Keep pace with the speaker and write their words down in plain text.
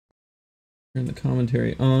Turn the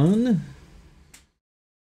commentary on.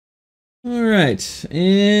 Alright,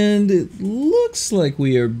 and it looks like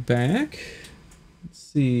we are back. Let's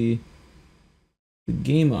see. The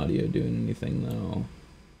game audio doing anything though?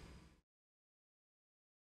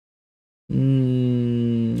 I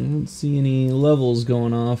don't see any levels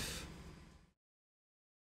going off.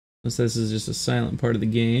 Unless this is just a silent part of the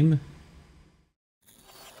game.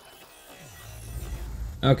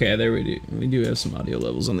 Okay, there we do. We do have some audio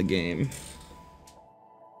levels on the game.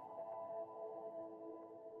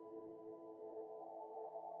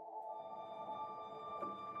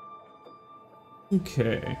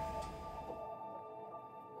 Okay.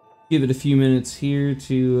 Give it a few minutes here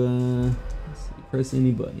to let's see, press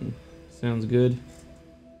any button. Sounds good.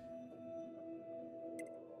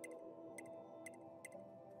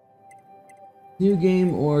 New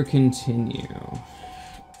game or continue?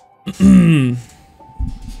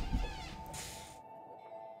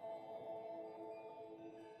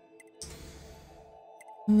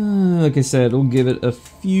 Like I said, we'll give it a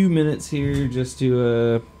few minutes here just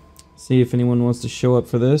to see if anyone wants to show up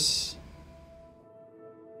for this.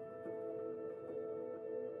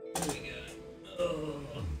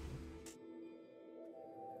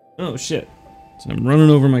 Oh shit. So I'm running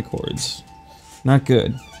over my cords. Not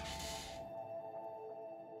good.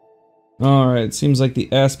 Alright, seems like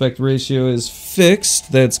the aspect ratio is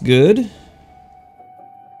fixed. That's good.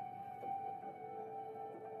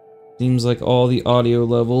 Seems like all the audio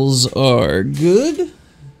levels are good.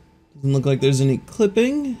 Doesn't look like there's any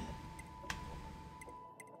clipping.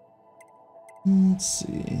 Let's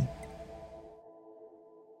see.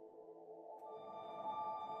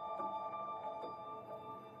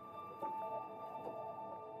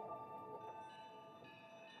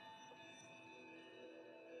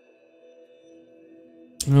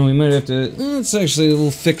 Oh, we might have to. Let's actually,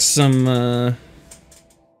 we'll fix some.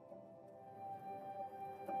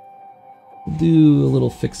 Do a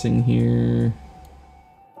little fixing here.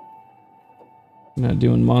 Not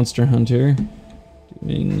doing Monster Hunter.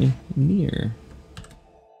 Doing Nier.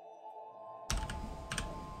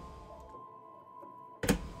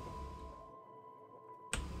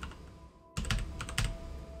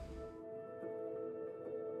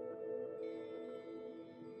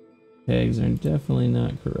 Tags are definitely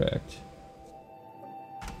not correct.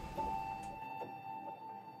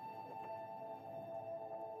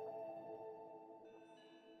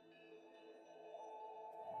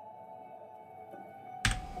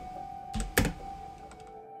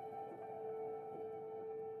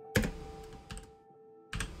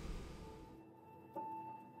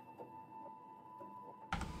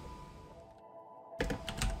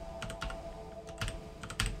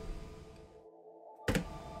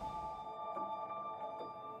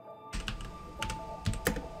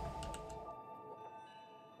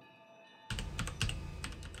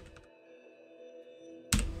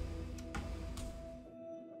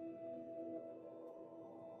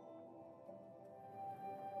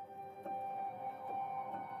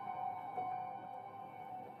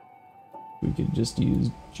 We could just use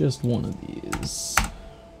just one of these.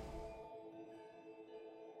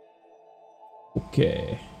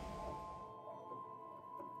 Okay.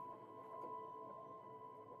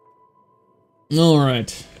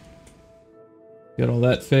 Alright. Got all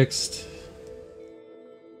that fixed.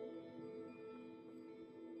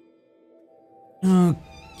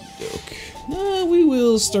 Okay. We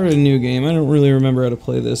will start a new game. I don't really remember how to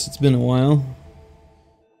play this. It's been a while.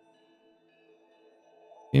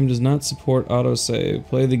 Game does not support autosave.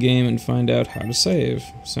 Play the game and find out how to save.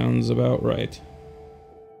 Sounds about right.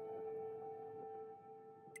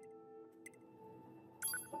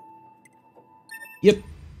 Yep.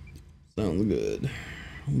 Sounds good.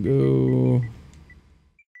 I'll go.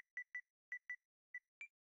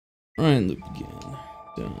 Alright, loop again.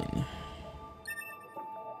 Done.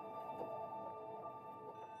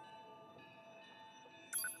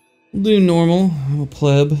 We'll do normal. I'm a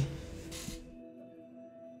pleb.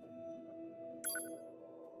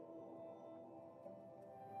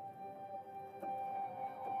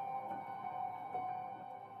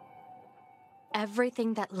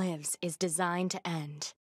 Everything that lives is designed to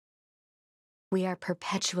end. We are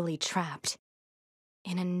perpetually trapped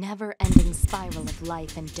in a never-ending spiral of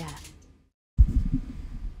life and death.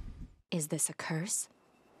 Is this a curse?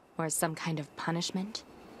 Or some kind of punishment?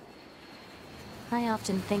 I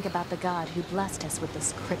often think about the god who blessed us with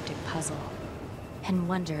this cryptic puzzle, and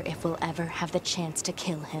wonder if we'll ever have the chance to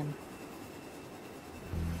kill him.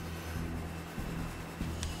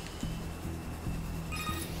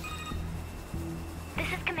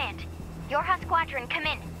 Your Squadron, come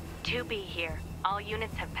in. 2B here. All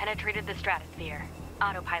units have penetrated the stratosphere.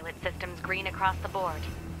 Autopilot systems green across the board.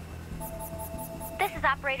 This is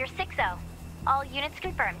Operator 6-0. All units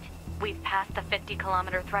confirmed. We've passed the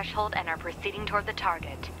 50-kilometer threshold and are proceeding toward the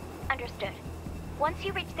target. Understood. Once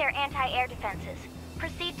you reach their anti-air defenses,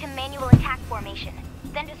 proceed to manual attack formation.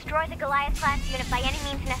 Then destroy the Goliath-class unit by any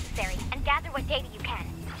means necessary, and gather what data you can.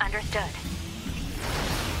 Understood.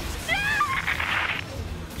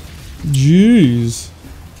 Jeez.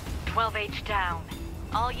 12H down.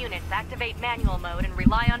 All units activate manual mode and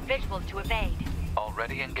rely on visuals to evade.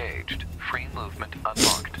 Already engaged. Free movement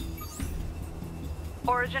unlocked.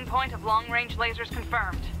 Origin point of long-range lasers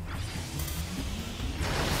confirmed.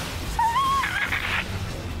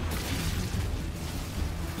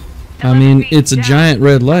 I mean, it's a giant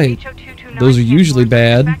red light. Those are usually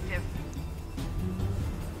bad.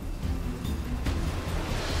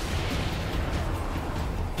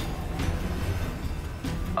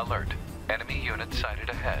 Alert. Enemy unit sighted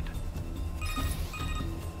ahead.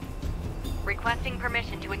 Requesting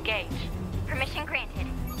permission to engage. Permission granted.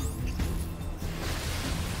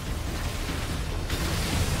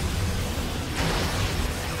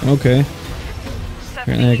 Okay.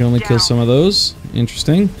 Apparently I can only kill some of those.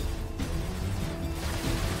 Interesting.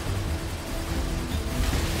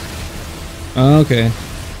 Okay.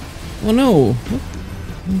 Oh no! What?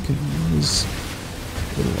 Okay, that was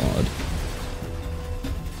a little odd.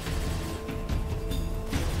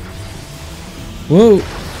 Whoa!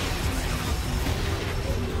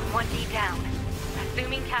 1D down.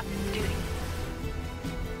 Assuming captain's duty.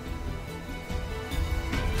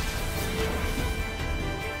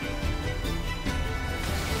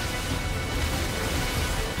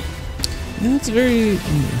 Yeah, that's a very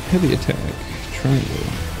heavy attack. Triangle.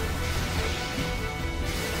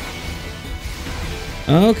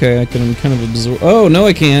 Okay, I can kind of absorb. Oh, no,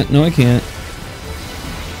 I can't. No, I can't.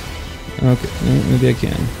 Okay, maybe I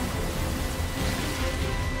can.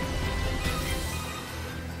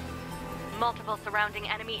 Multiple surrounding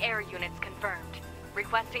enemy air units confirmed.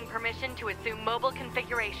 Requesting permission to assume mobile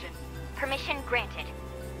configuration. Permission granted.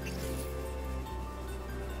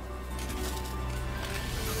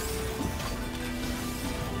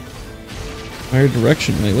 Fire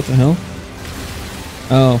direction. Wait, what the hell?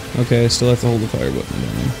 Oh, okay, I still have to hold the fire button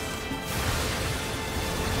down.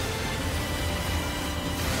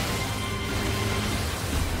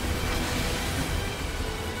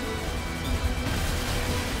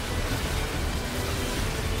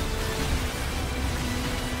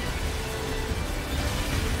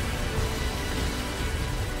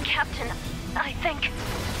 Captain, I think...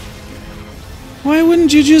 Why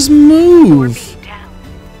wouldn't you just move? 4B down.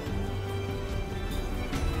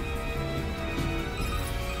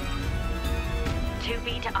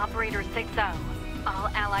 To Operator 6-0. All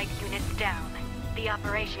Allied units down. The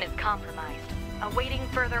operation is compromised. Awaiting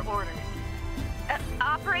further orders.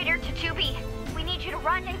 Operator to 2B. We need you to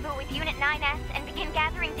rendezvous with Unit 9S and begin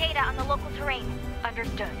gathering data on the local terrain.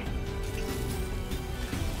 Understood.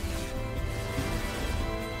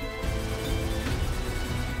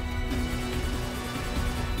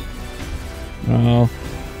 Oh.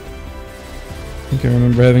 I think I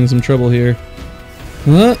remember having some trouble here.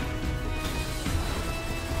 What?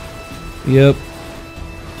 Yep.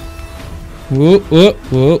 Whoop, whoop,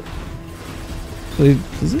 whoop. Wait,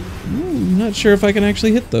 is it? I'm not sure if I can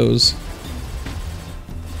actually hit those.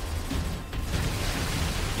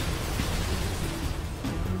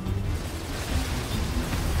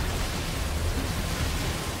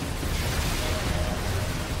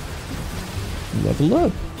 Level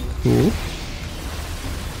up. Cool.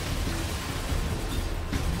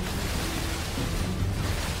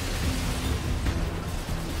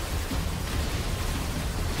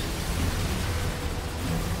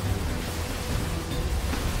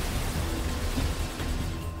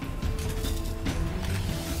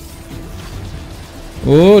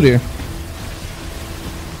 Oh dear.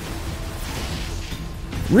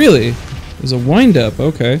 Really? There's a wind up,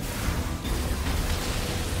 okay.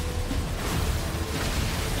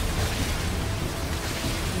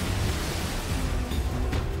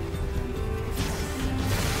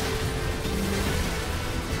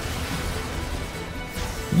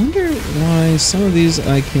 I wonder why some of these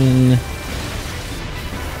I can...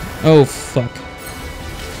 Oh, fuck.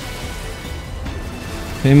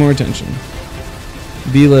 Pay more attention.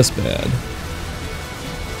 Be less bad.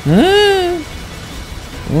 Ah!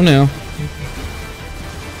 Oh no.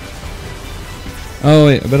 Oh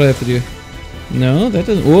wait, I bet I have to do... No, that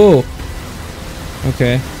doesn't... Whoa!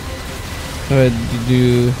 Okay. So I had to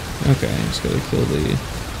do... Okay, I just gotta kill the...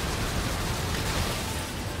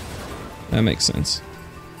 That makes sense.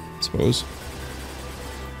 I suppose.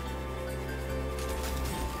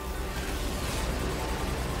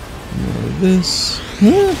 this. Huh?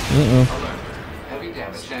 Uh-oh. Heavy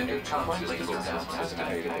damage. Standard complex laser sound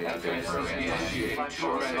activated. Initiate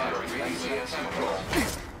short range control.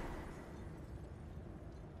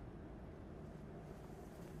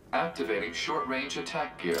 Activating short-range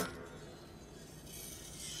attack gear.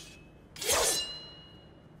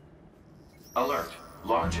 Alert.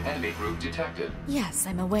 Large enemy group detected. Yes,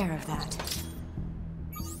 I'm aware of that.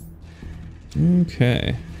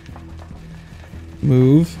 Okay.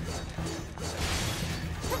 Move.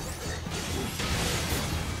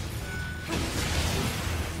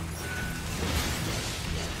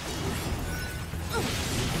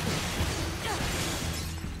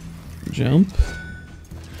 Jump.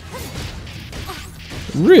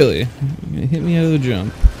 Really? You're gonna hit me out of the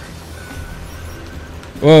jump.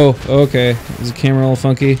 Whoa, okay. Is the camera all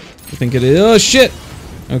funky? I think it is. Oh shit!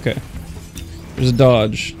 Okay. There's a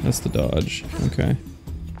dodge. That's the dodge. Okay.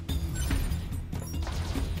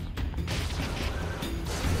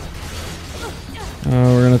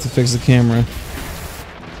 Oh, we're gonna have to fix the camera.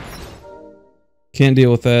 Can't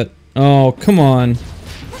deal with that. Oh, come on.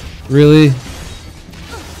 Really?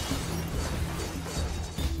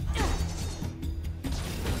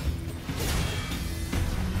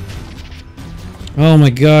 Oh my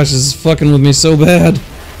gosh, this is fucking with me so bad.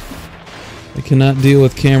 I cannot deal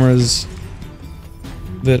with cameras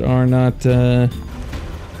that are not, oh,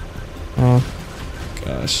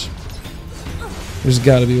 gosh. There's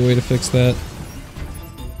gotta be a way to fix that.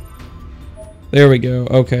 There we go.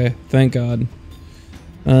 Okay, thank God.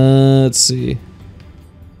 Let's see.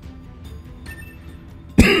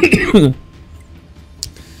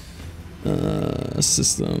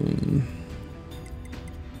 System.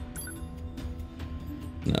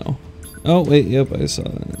 No. Oh, wait, yep, I saw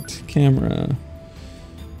that. Camera.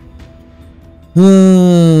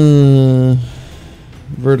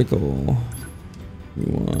 Vertical. We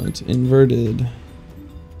want inverted.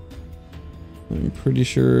 I'm pretty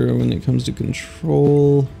sure when it comes to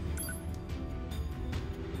control.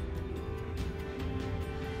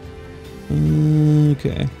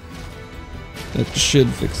 Okay. That should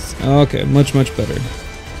fix. Okay, much better.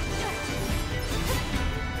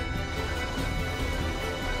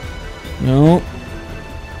 No.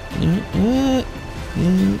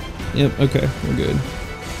 Yep, okay, we're good.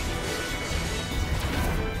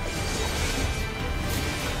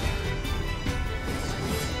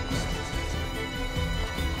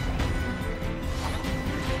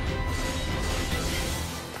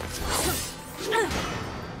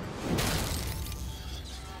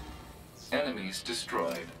 Enemies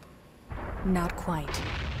destroyed. Not quite.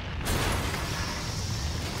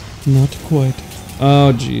 Not quite.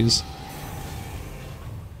 Oh, jeez.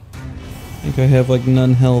 I think I have like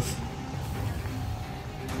none health.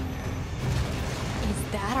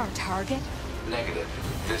 Is that our target? Negative.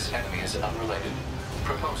 This enemy is unrelated.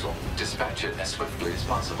 Proposal. Dispatch it as swiftly as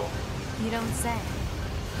possible. You don't say.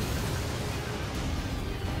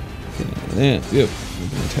 Okay, yeah, yep. We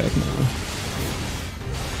can attack now.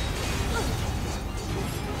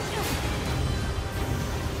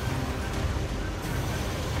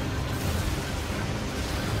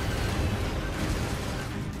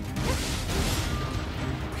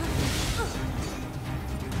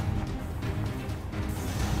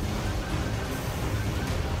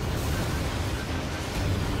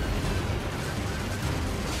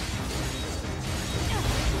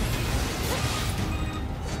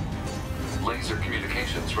 Laser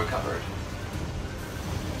communications recovered.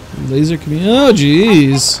 Laser commu. Oh,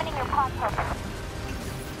 jeez.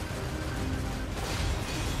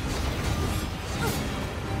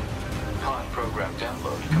 Pod program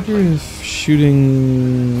download I wonder complete. if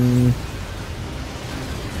shooting.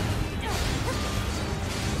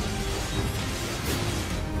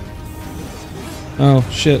 Oh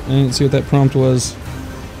shit! I didn't see what that prompt was.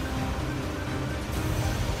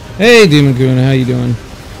 Hey, Demon Goon, how you doing?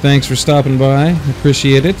 Thanks for stopping by.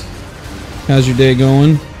 Appreciate it. How's your day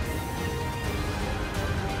going?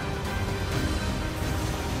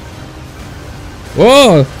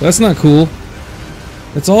 Whoa! That's not cool.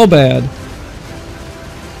 That's all bad.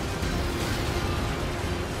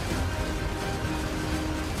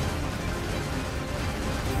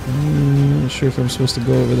 I'm not sure if I'm supposed to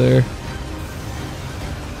go over there.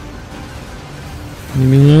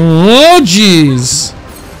 Oh, jeez!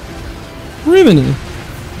 Rimini.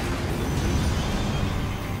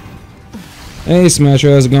 Hey,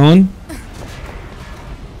 Smasher, how's it going?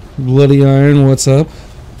 Bloody Iron, what's up?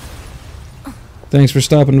 Thanks for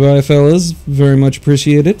stopping by, fellas. Very much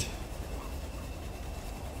appreciate it.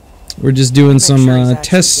 We're just doing some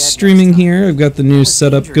test streaming here. I've got the new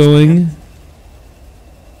setup going.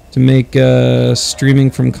 to make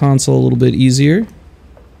streaming from console a little bit easier.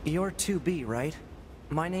 You're 2B, right?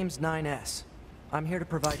 My name's 9S. I'm here to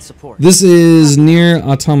provide support. This is Nier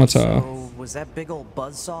Automata. So, was that big old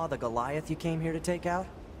buzzsaw the Goliath you came here to take out?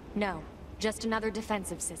 No, just another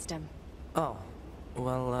defensive system. Oh,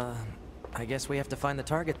 well, I guess we have to find the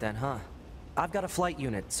target then, huh? I've got a flight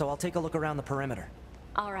unit, so I'll take a look around the perimeter.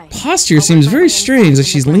 All right. Posture seems very strange, like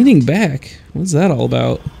she's leaning back. What's that all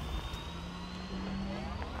about?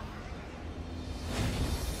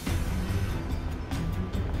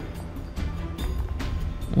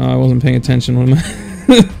 Oh, I wasn't paying attention. What am I?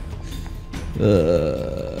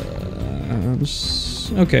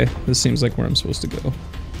 Okay, this seems like where I'm supposed to go.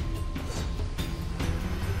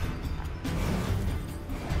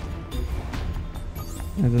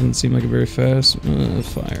 That doesn't seem like a very fast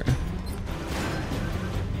fire.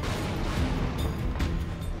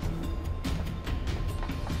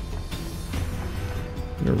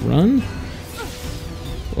 Gonna run?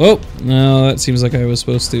 Oh, no, that seems like I was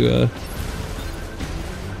supposed to,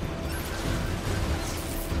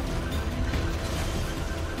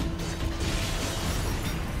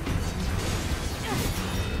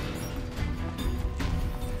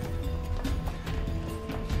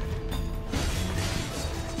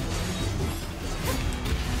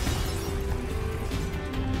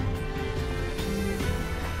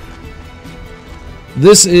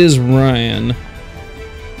 This is Ryan.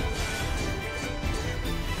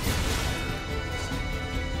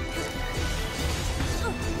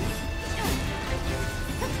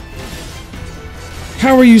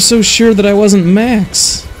 How are you so sure that I wasn't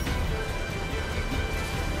Max?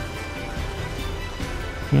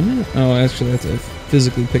 What? Oh, actually, I have to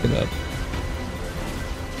physically pick it up.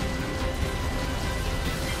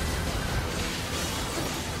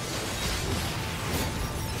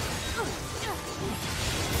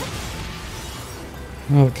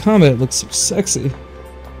 Oh, the combat looks so sexy.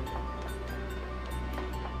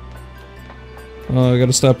 Oh, I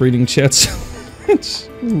gotta stop reading chats.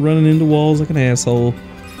 Running into walls like an asshole.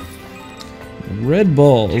 Red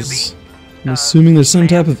balls. I'm assuming there's some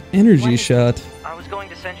type of energy shot. I was going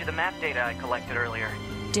to send you the map data I collected earlier.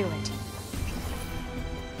 Do it.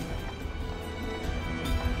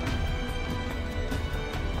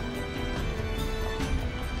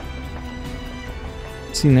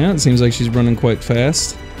 See, now it seems like she's running quite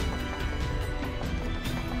fast.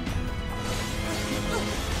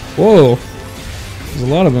 Whoa! There's a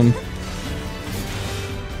lot of them.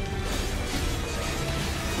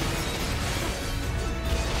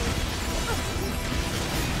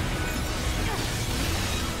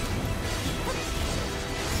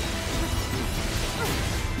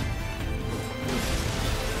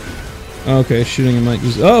 Okay, shooting him might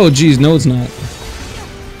use. Oh, geez, no, it's not.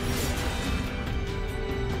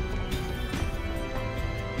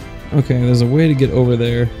 Okay, there's a way to get over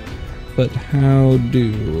there, but how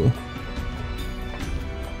do?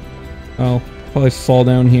 I'll probably fall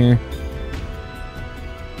down here.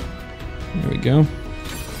 There we go.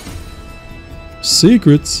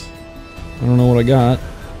 Secrets. I don't know what I got.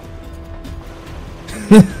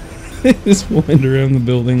 Just wind around the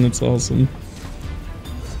building. That's awesome.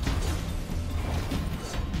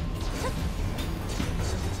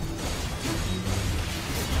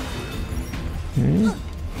 Okay.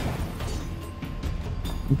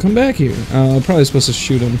 Come back here. I'm probably supposed to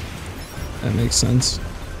shoot him. That makes sense.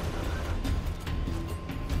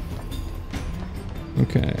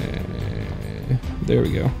 Okay. There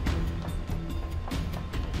we go.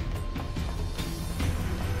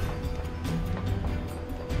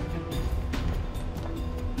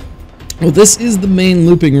 Well, this is the main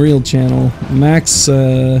looping reel channel. Max's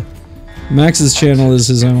channel is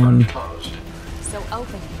his own. So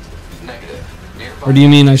open it. Or do you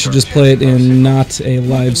mean I should just play it in not a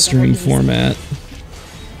live stream format?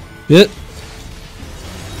 It.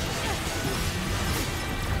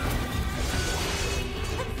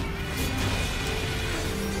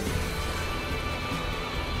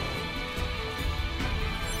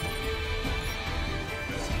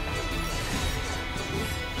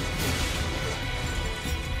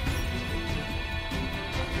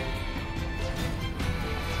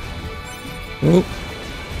 Oh.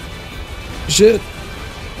 Shit.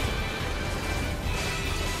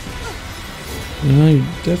 No, you're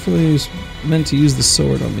definitely meant to use the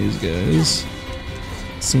sword on these guys.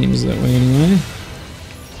 Seems that way anyway.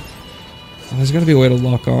 Oh, there's gotta be a way to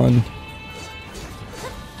lock on.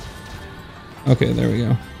 Okay, there we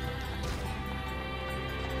go.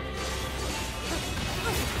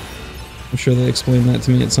 I'm sure they explained that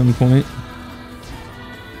to me at some point.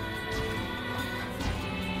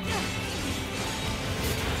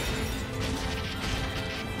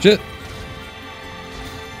 Shit!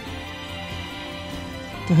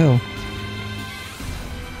 What the hell?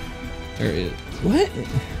 There it is. What?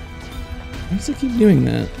 Why does it keep doing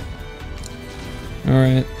that?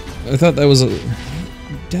 Alright. I thought that was a...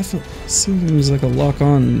 Definitely seems like a lock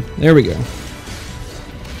on. There we go.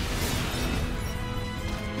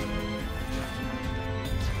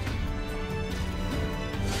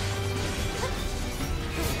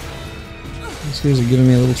 These guys are giving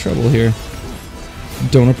me a little trouble here.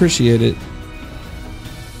 Don't appreciate it.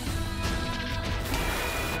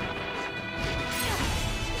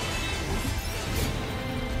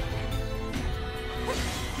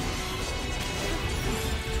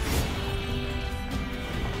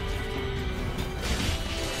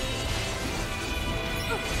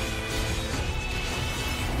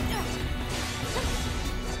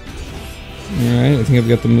 Alright, I think I've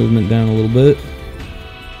got the movement down a little bit.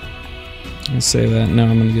 I say that, now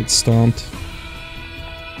I'm gonna get stomped.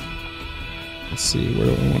 Let's see, where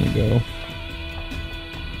do I want to go?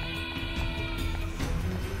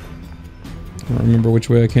 I don't remember which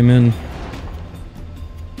way I came in.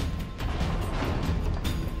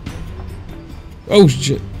 Oh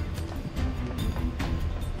shit!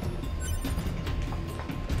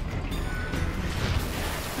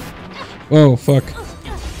 Whoa, fuck.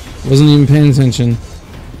 Wasn't even paying attention.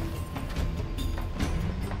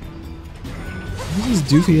 What is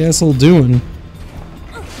this doofy asshole doing?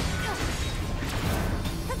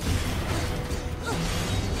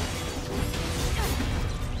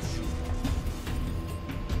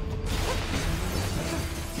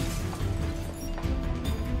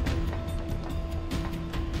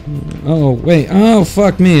 Oh, wait. Oh,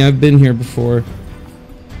 fuck me. I've been here before.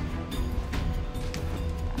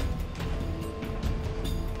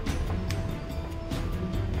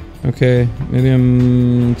 Okay, maybe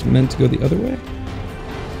I'm meant to go the other way?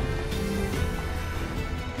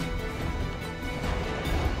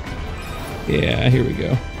 Yeah, here we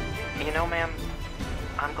go. You know, ma'am,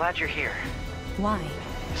 I'm glad you're here. Why?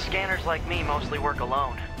 Scanners like me mostly work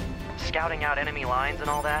alone. Scouting out enemy lines and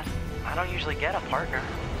all that, I don't usually get a partner.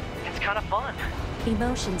 It's kind of fun.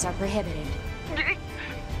 Emotions are prohibited.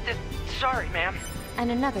 Sorry, ma'am. And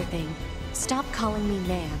another thing, stop calling me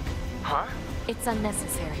ma'am. Huh? It's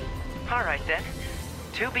unnecessary. All right, then.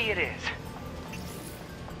 2B it is.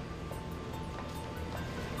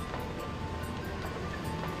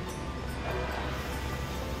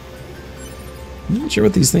 I'm not sure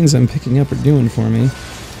what these things I'm picking up are doing for me.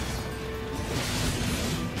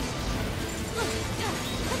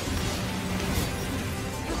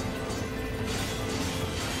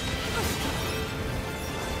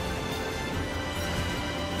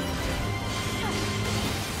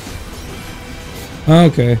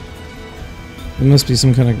 Okay. There must be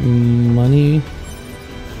some kind of money,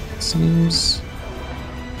 it seems.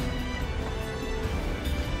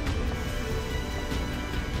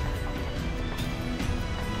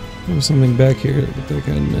 There was something back here that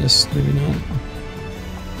I missed. Maybe not.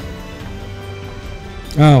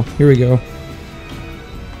 Oh, here we go.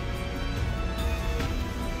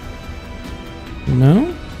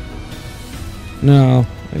 No? No.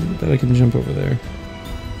 I bet I can jump over there.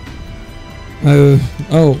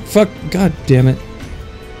 Oh, fuck. God damn it.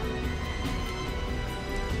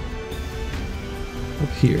 Up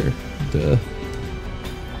here. Duh.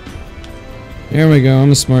 There we go.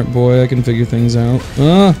 I'm a smart boy. I can figure things out.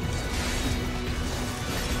 Ah!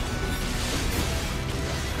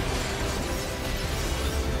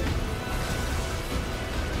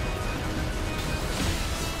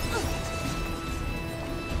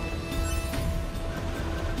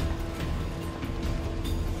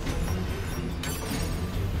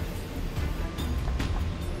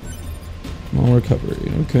 Small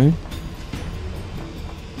recovery. Okay.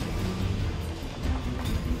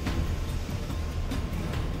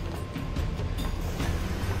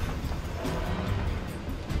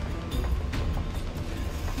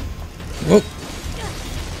 Whoa.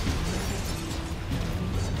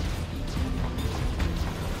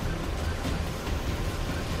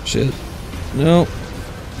 Shit. No.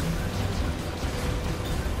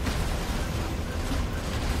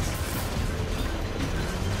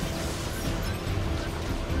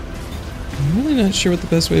 I'm really not sure what the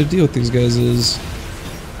best way to deal with these guys is.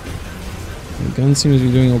 The gun seems to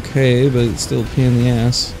be doing okay, but it's still a pain in the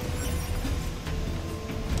ass.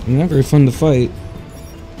 And not very fun to fight.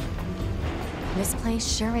 This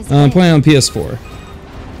place sure is I'm big. playing on PS4.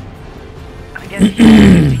 I guess you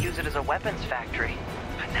used to use it as a weapons factory,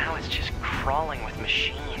 but now it's just crawling with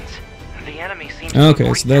machines. The enemy seems to Okay,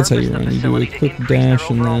 have so that's how you repurposed the run. You do a facility to quick increase their dash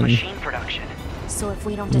and overall then... machine production. So if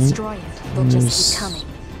we don't destroy it, they'll just keep coming.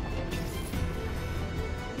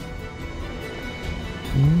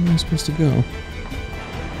 Where am I supposed to go?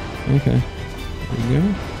 Okay. There we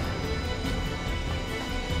go.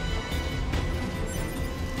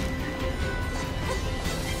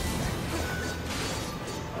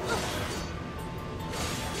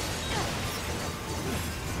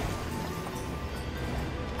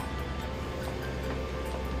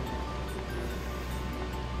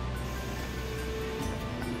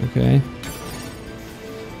 Okay.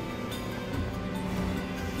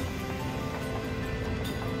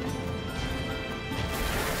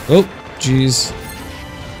 Oh, jeez.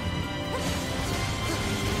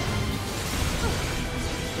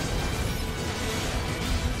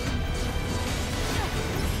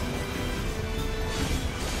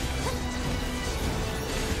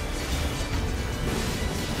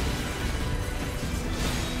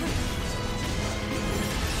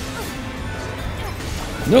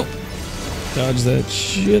 Nope. Dodge that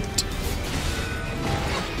shit.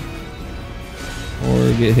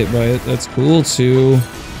 Or get hit by it. That's cool too.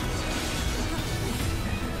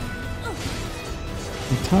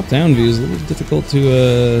 The top-down view is a little difficult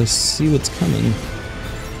to see what's coming.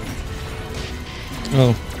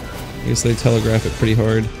 Oh, I guess they telegraph it pretty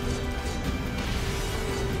hard.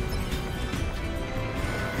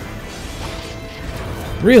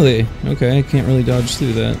 Really? Okay, I can't really dodge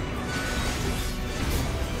through that.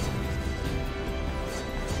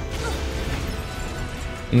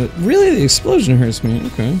 And really, the explosion hurts me.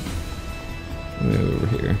 Okay. Way over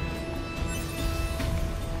here.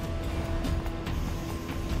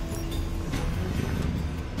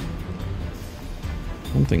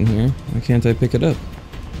 Something here. Why can't I pick it up?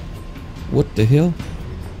 What the hell?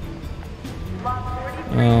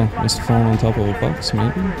 Oh, must have fallen on top of a box,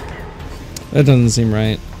 maybe? That doesn't seem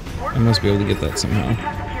right. I must be able to get that somehow.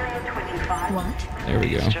 What? There we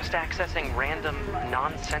go. Just accessing random,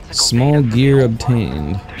 nonsensical Small data from gear the old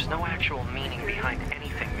obtained. world. There's no actual meaning behind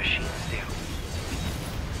anything machines do.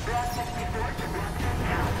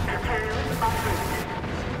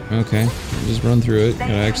 Okay, just run through it.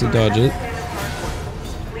 Gotta actually dodge it.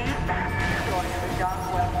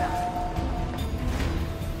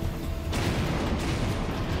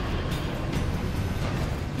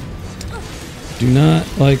 Do not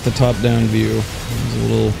like the top-down view. It's a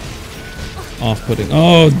little off-putting.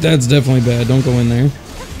 Oh, that's definitely bad. Don't go in there.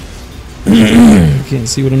 Can't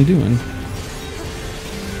see what I'm doing.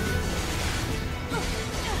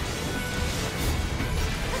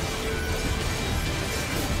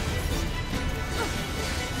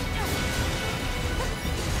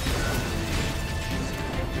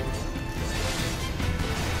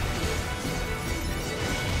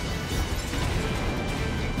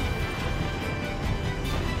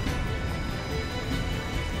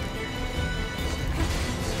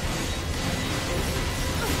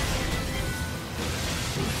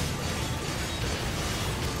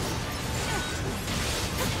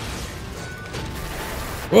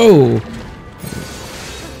 Whoa!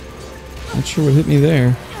 Not sure what hit me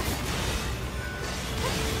there.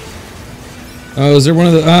 Oh, is there one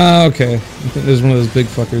of the... Ah, okay. I think there's one of those big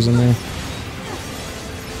fuckers in there.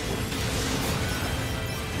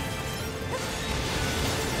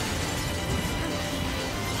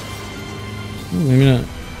 Oh, maybe not.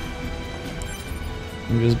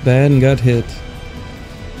 I'm just bad and got hit.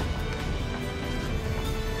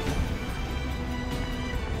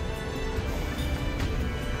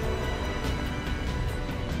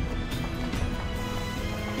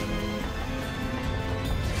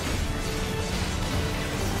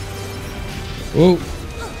 Whoa.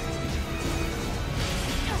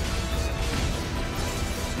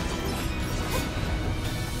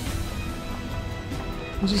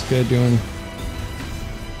 What's this guy doing?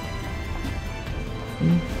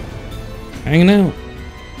 Hanging out.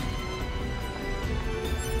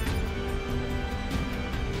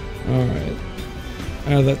 Alright.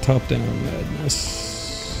 Out of that top-down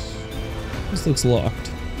madness. This looks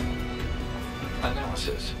locked.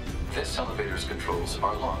 Analysis. This elevator's controls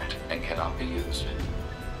are locked and cannot be used.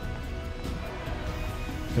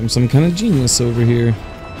 I'm some kind of genius over here.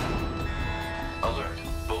 Alert.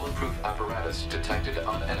 Bulletproof apparatus detected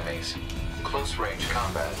on enemies. Close range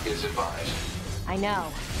combat is advised. I know.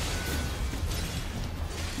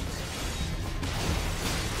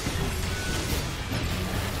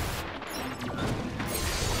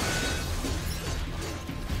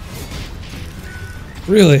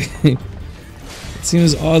 Really? It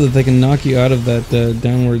seems odd that they can knock you out of that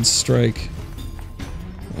downward strike.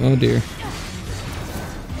 Oh dear.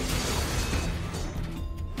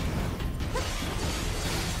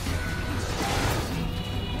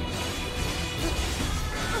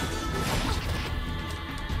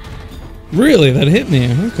 Really? That hit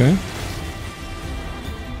me? Okay.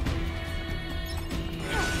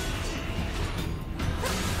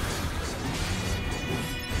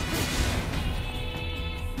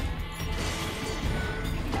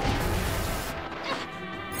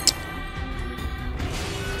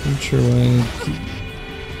 Not sure why.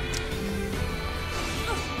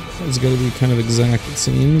 It's got to be kind of exact, it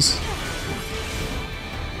seems.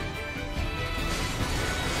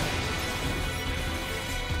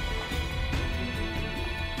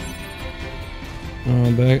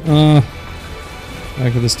 Oh,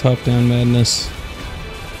 back to this top-down madness.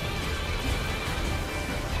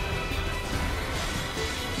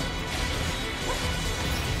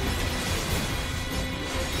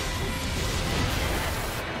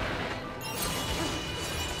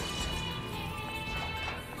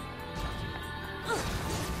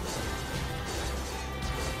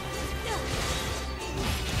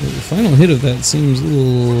 The final hit of that seems a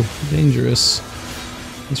little dangerous.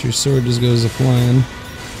 Once your sword just goes a-flying.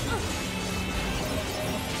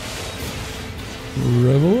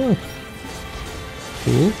 Revel up.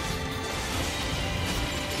 Cool.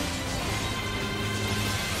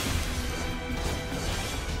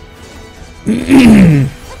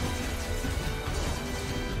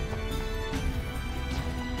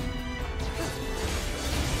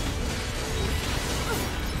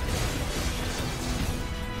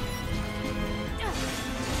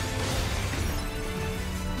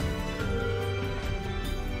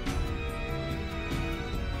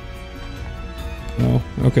 Oh,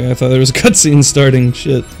 okay, I thought there was a cutscene starting.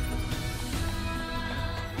 Shit.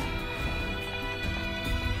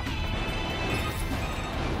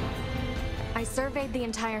 I surveyed the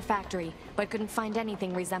entire factory, but couldn't find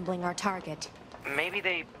anything resembling our target. Maybe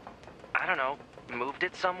they, I don't know, moved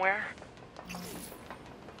it somewhere?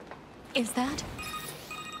 Is that?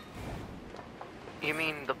 You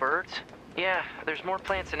mean the birds? Yeah, there's more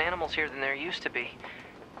plants and animals here than there used to be.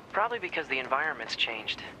 Probably because the environment's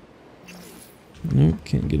changed. Nope,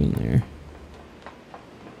 can't get in there.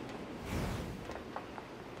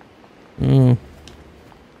 Oh.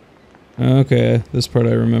 Okay, this part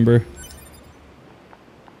I remember.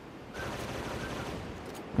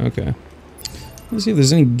 Okay. Let's see if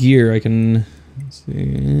there's any gear I can... Let's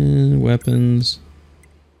see... Weapons...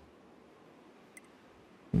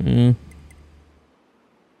 Yeah.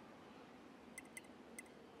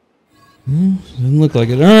 Well, doesn't look like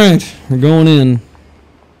it. Alright, we're going in.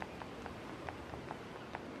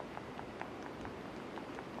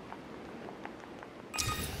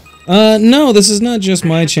 No, this is not just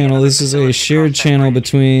my channel. This is a shared channel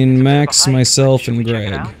between Max, myself, and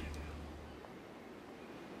Greg.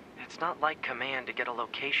 It's not like Command to get a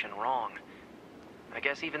location wrong. I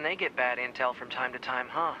guess even they get bad intel from time to time,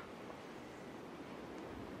 huh?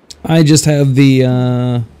 I just have the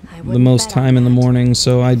most time in the morning,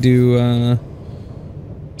 so I do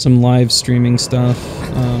some live streaming stuff.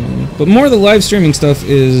 But more of the live streaming stuff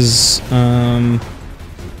is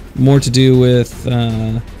more to do with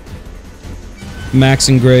Max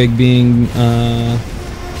and Greg being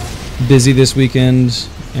busy this weekend,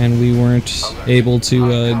 and we weren't able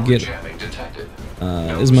to get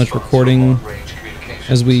as much recording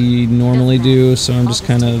as we normally do, so I'm just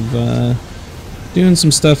kind of doing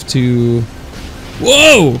some stuff to,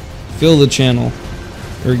 whoa, fill the channel,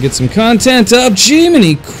 or get some content up.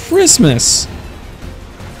 Jiminy Christmas!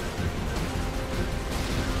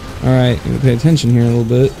 Alright, I'm gonna pay attention here a little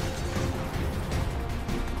bit.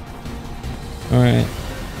 Alright.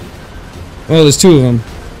 Oh, there's two of them.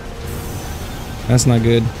 That's not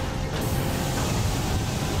good.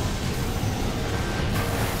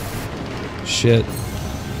 Shit.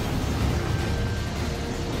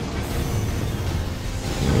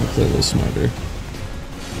 Play a little smarter.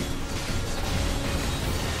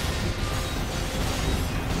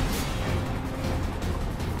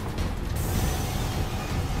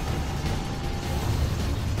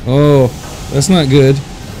 Oh, that's not good.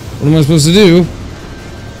 What am I supposed to do?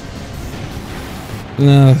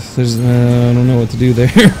 No, there's I don't know what to do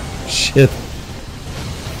there. Shit.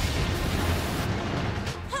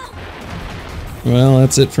 Well,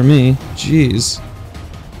 that's it for me. Jeez.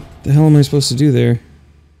 What the hell am I supposed to do there?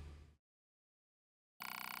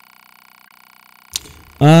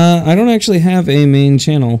 I don't actually have a main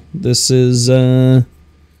channel. This is, like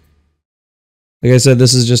I said,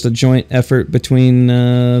 this is just a joint effort between,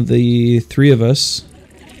 the three of us.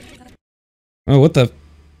 Oh, what the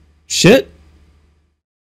shit?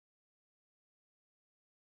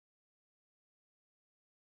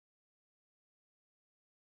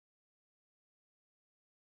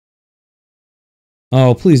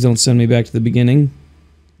 Oh, please don't send me back to the beginning.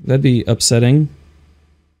 That'd be upsetting.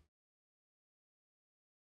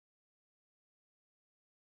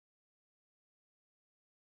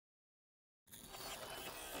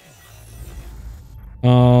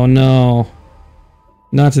 Oh no.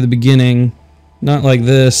 Not to the beginning. Not like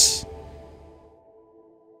this.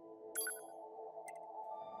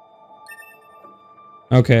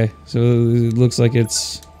 Okay, so it looks like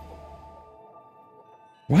it's...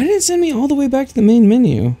 Why did it send me all the way back to the main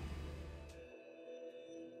menu?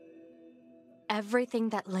 Everything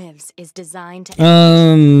that lives is designed to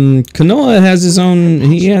Kanoa has his own...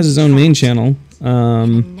 He has his own main channel. in a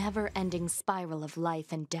never-ending spiral of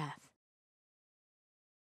life and death.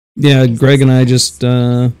 Yeah, Is Greg this and I a just,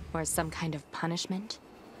 Or some kind of punishment?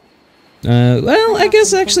 well, I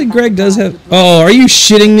guess often actually think Greg about the does God have... who Oh, are you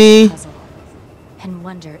shitting me? puzzle, and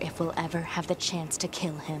wonder if we'll ever have the chance to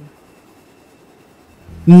kill him.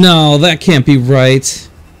 No, that can't be right.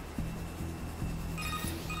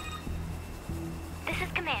 This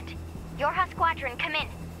is Command. Yorha Squadron, come in.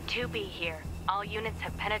 2B here. All units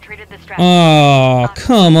have penetrated the strategy. Oh,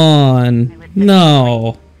 come on.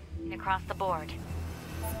 No. Across the board.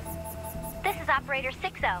 This is Operator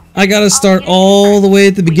 6-0. I gotta start all the way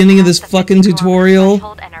at the beginning of this fucking tutorial.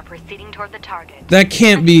 And are proceeding toward the target. That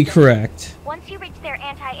can't be correct. Once you reach their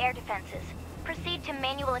anti-air defenses, proceed to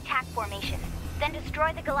manual attack formation. Then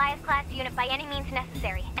destroy the Goliath-class unit by any means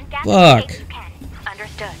necessary, and gather the Fuck. you can.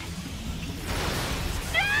 Understood.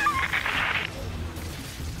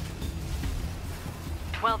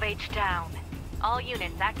 "12H down. All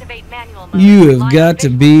units activate manual mode. You Rely have got on to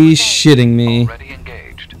visual be obey. shitting me. Already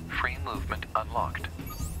engaged. Free movement unlocked.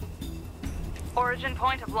 Origin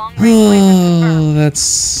point of long range laser confirmed. Oh,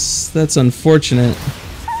 that's unfortunate.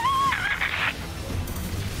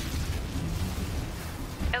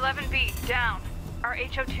 11B down. Our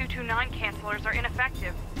HO229 cancelers are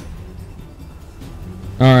ineffective.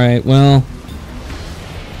 Alright, well...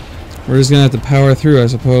 We're just gonna have to power through, I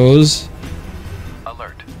suppose.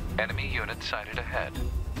 Alert. Enemy unit sighted ahead.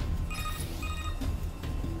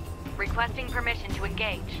 Requesting permission to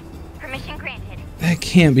engage. Permission granted. That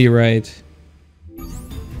can't be right.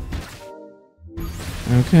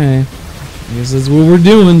 Okay. I guess that's what we're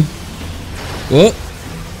doing. Whoa!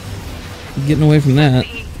 Getting away from that.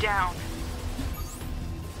 E down.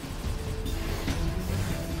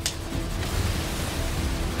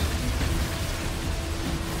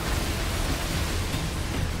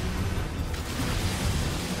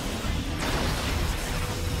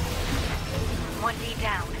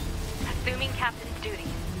 Down. Assuming captain's duties.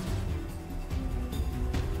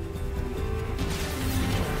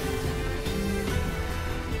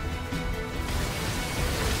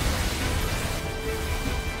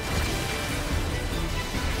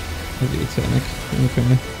 Heavy attack.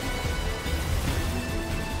 Okay.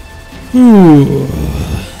 Ooh.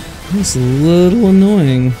 That's a little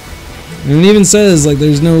annoying. And it even says, like,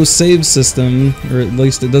 there's no save system, or at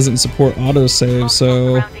least it doesn't support autosave,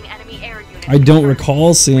 so... I don't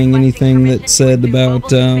recall seeing anything that said about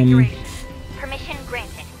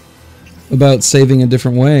saving a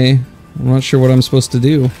different way. I'm not sure what I'm supposed to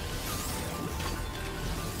do.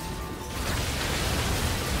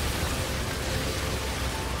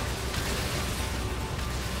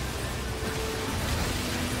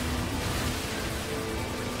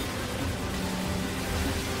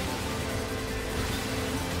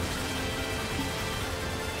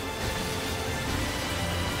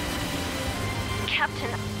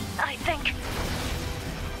 Captain, I think...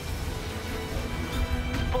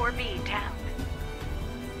 4B down.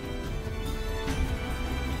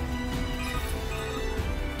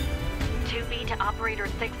 To Operator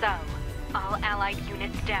 6-0. All allied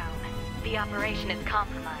units down. The operation is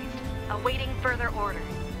compromised. Awaiting further orders.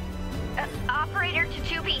 Operator to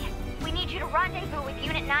 2B. We need you to rendezvous with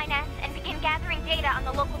Unit 9S and begin gathering data on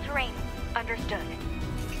the local terrain. Understood.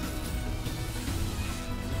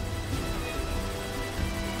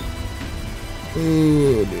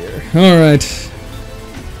 Oh dear. Alright.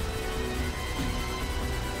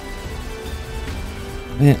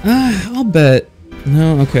 Man, I'll bet.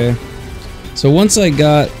 No, okay. So once I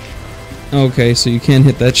got... Okay, so you can't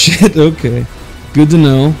hit that shit. Okay. Good to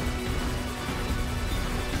know.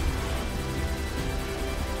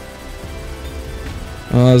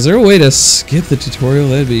 Is there a way to skip the tutorial?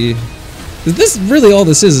 That'd be... This really all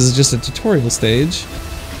this is just a tutorial stage.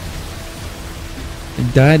 I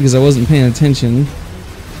died because I wasn't paying attention.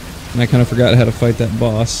 And I kind of forgot how to fight that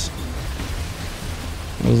boss.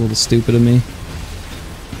 That was a little stupid of me.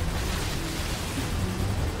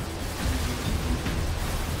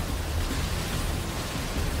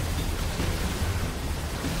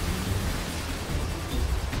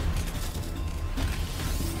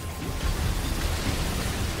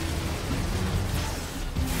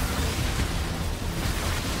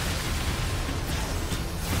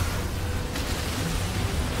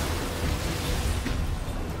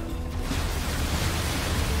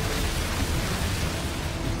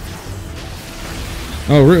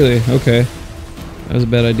 Oh, really? Okay. That was a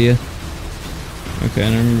bad idea. Okay,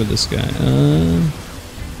 and I remember this guy.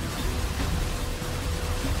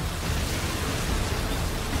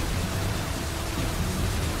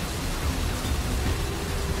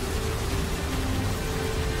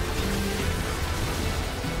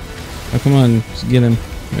 Oh, come on, just get him.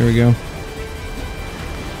 There we go.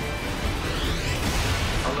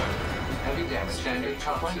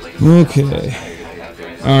 Okay.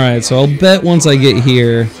 Alright, so I'll bet once I get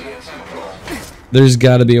here, there's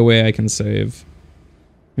gotta be a way I can save.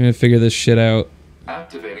 I'm gonna figure this shit out.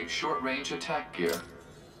 Activating short-range attack gear.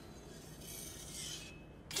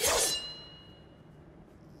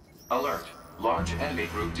 Alert. Large enemy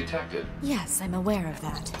group detected. Yes, I'm aware of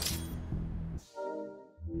that.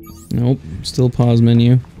 Nope, still pause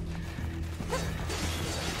menu.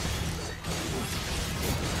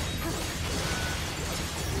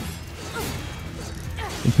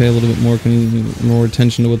 We'll pay a little bit more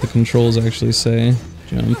attention to what the controls actually say.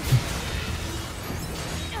 Jump.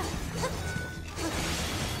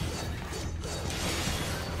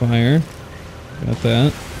 Fire. Got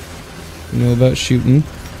that. We know about shooting.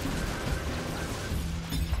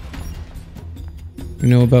 We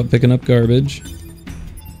know about picking up garbage.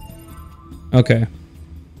 Okay.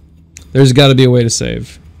 There's got to be a way to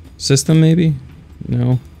save. System, maybe?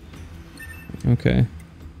 No. Okay.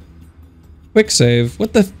 Quick save.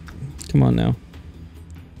 What the? Come on now.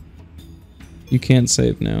 You can't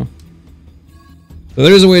save now. So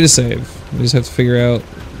there's a way to save. We just have to figure out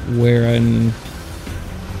where and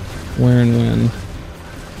when.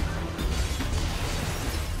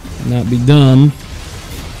 Not be dumb.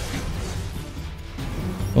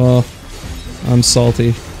 Oh, I'm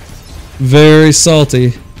salty. Very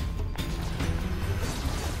salty.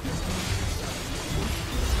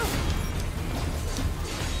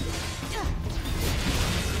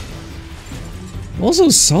 Also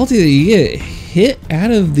salty that you get hit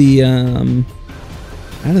out of the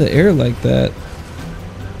air like that.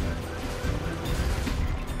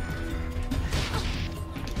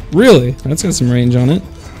 Really? That's got some range on it.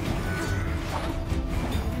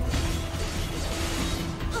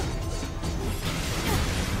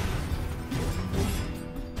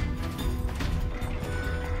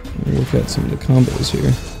 Work out some of the combos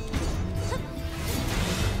here.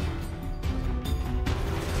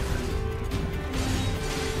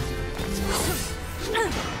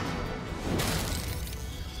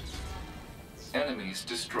 Enemies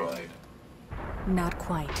destroyed. Not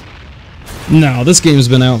quite. No, this game's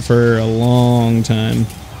been out for a long time.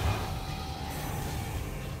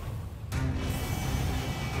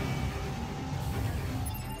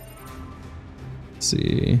 Let's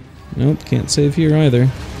see. Nope, can't save here either. Is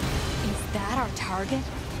that our target?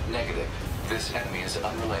 Negative. This enemy is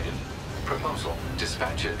unrelated. Proposal.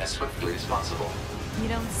 Dispatch it as swiftly as possible. You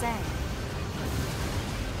don't say.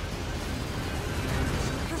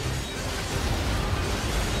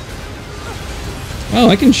 Oh,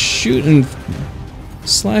 I can shoot and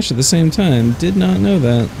slash at the same time. Did not know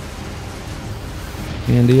that.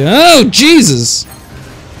 Handy. Oh, Jesus!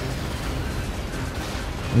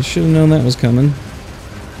 I should have known that was coming.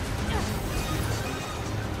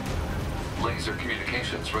 Laser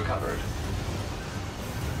communications recovered.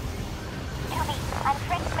 Yubi, I'm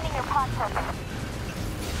transmitting your pod program.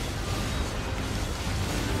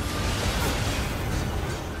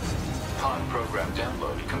 Pod program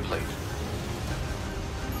download complete.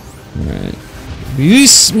 Alright. Be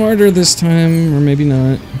smarter this time, or maybe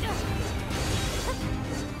not.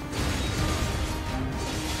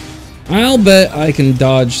 I'll bet I can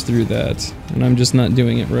dodge through that, and I'm just not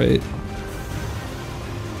doing it right.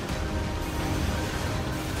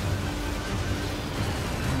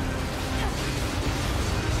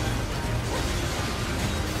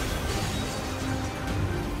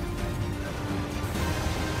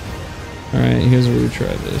 Alright, here's where we try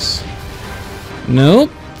this. Nope.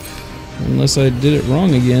 Unless I did it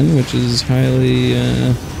wrong again, which is highly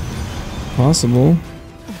possible.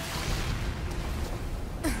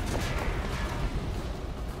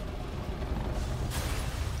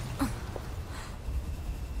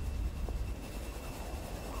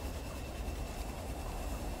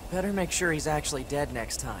 Better make sure he's actually dead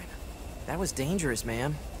next time. That was dangerous,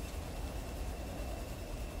 man.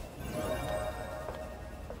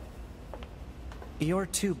 You're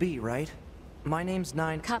 2B, right? My name's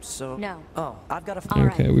 9, Cup. so... No. Oh, I've got a... All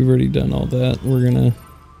right. Okay, we've already done all that. We're gonna...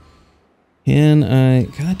 Can I...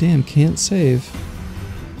 Goddamn, can't save.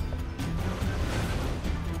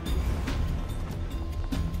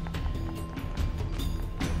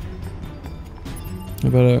 How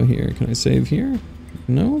about out here? Can I save here?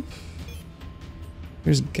 Nope.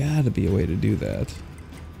 There's gotta be a way to do that.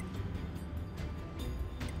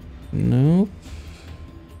 Nope.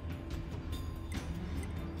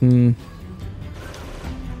 Hmm.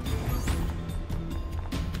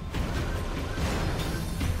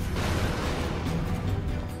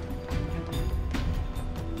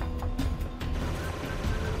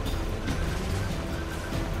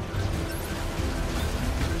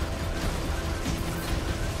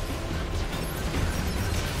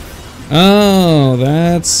 Oh,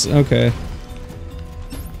 that's okay.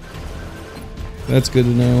 That's good to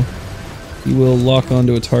know. You will lock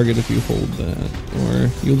onto a target if you hold that, or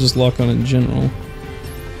you'll just lock on in general.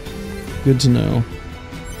 Good to know.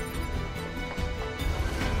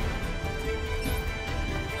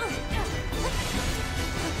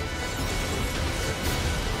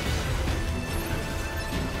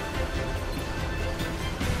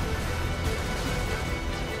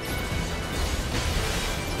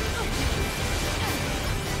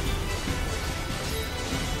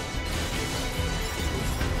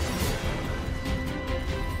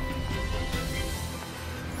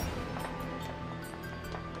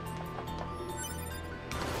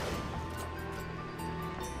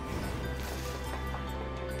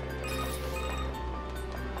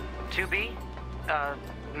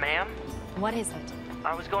 Ma'am? What is it?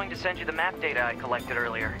 I was going to send you the map data I collected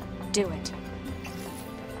earlier. Do it.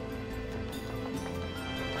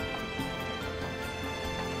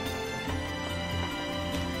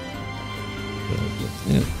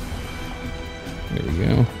 Yep. There we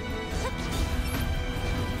go.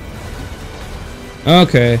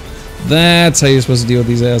 Okay. That's how you're supposed to deal with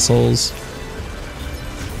these assholes.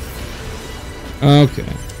 Okay.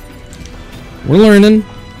 We're learning.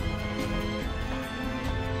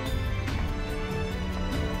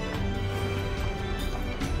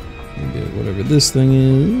 Get whatever this thing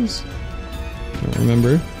is. Don't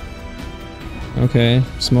remember. Okay.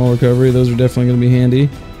 Small recovery. Those are definitely going to be handy.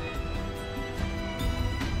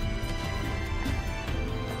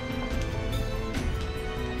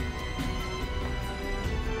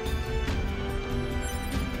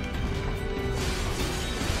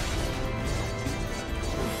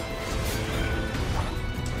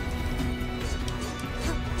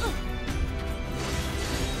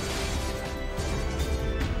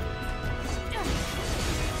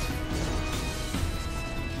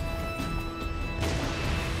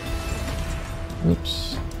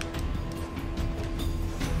 Oops.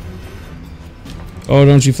 Oh,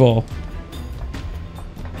 don't you fall.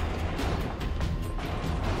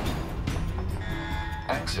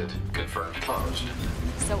 Exit confirmed closed.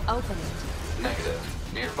 So open it.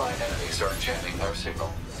 Negative. Nearby enemies are jamming our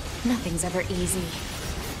signal. Nothing's ever easy.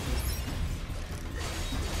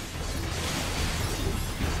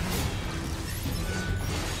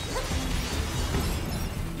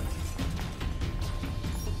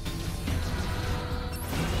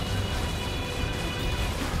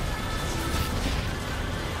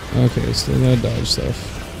 Okay, still gotta dodge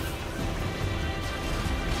stuff.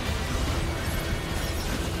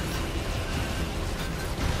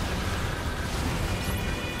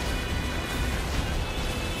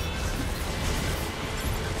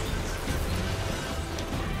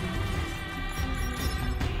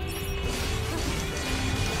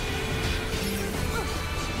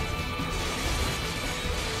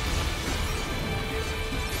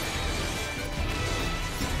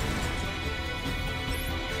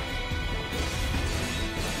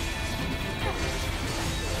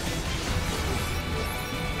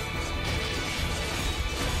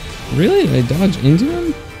 Really? Did I dodge into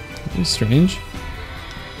him? That's strange.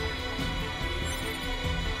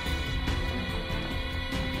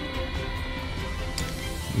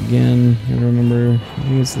 Again, I remember, I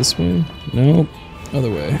think it's this way? Nope. Other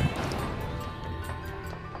way.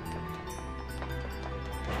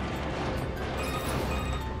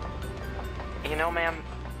 You know, ma'am,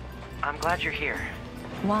 I'm glad you're here.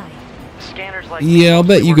 Why? Scanners like Yeah, I'll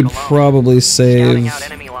bet you could probably scouting save. out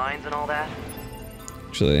enemy lines and all that.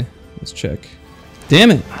 Actually, let's check.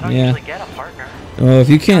 Damn it! I don't Yeah. usually get a partner. Oh, if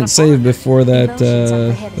you can't save before that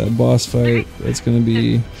that boss fight, it's gonna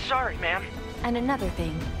be Sorry, ma'am. And another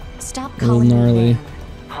thing, stop a little calling me gnarly. man.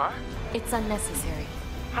 Huh? It's unnecessary.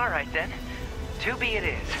 All right then. 2B it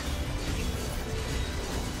is.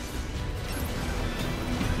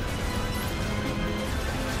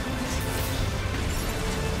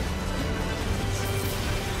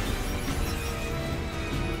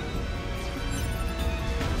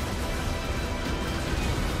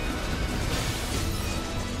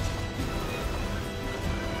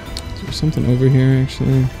 Is there something over here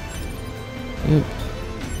actually? Yep.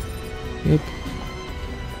 Yep.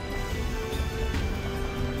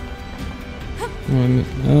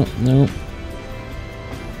 Oh, no.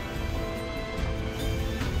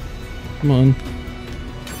 Come on.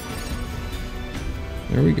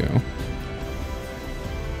 There we go.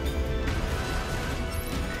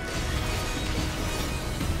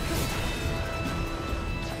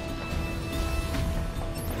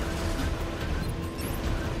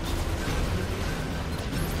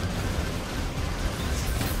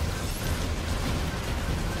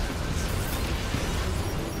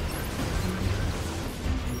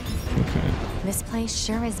 This place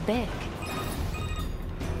sure is big.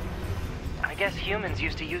 I guess humans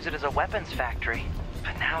used to use it as a weapons factory,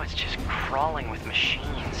 but now it's just crawling with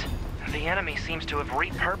machines. The enemy seems to have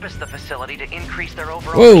repurposed the facility to increase their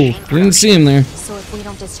overall Whoa! machine Didn't production. see him there. So if we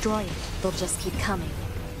don't destroy it, they'll just keep coming.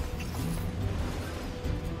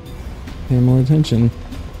 Pay more attention.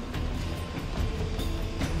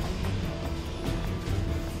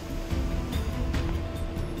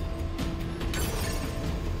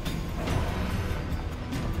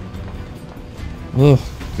 Oh,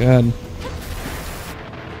 God.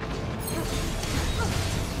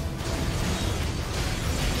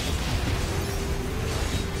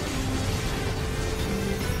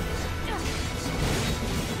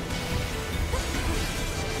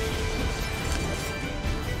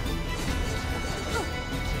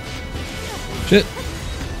 Shit.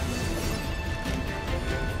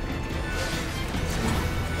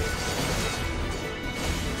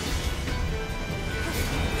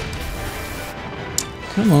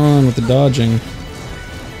 Come on with the dodging.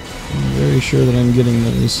 I'm very sure that I'm getting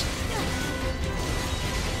those.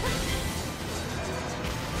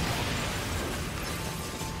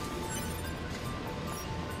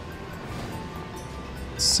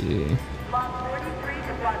 Let's see. Block 43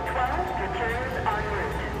 to Block 12, materials en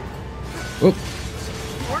route. Oh,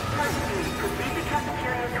 Work proceed. Proceed to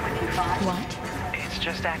cafeteria 25. What? It's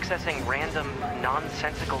just accessing random,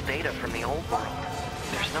 nonsensical data from the old world.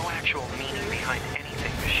 There's no actual meaning behind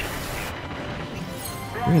anything machines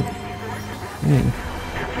do. really? Man.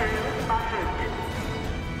 Materials en route.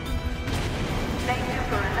 Thank you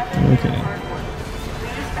for another Okay. hard work.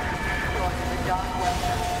 Please back to the dock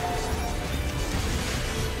website.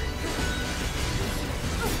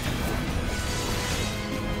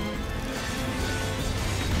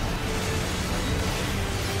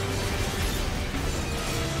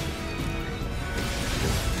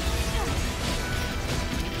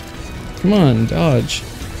 Come on, dodge.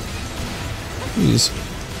 Jeez.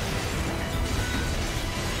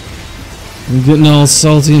 I'm getting all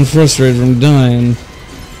salty and frustrated from dying.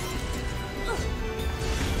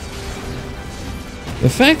 The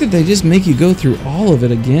fact that they just make you go through all of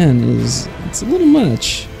it again is... it's a little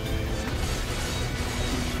much.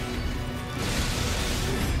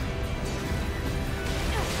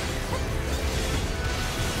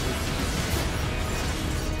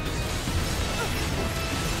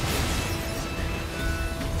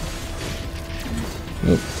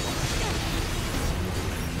 Nope.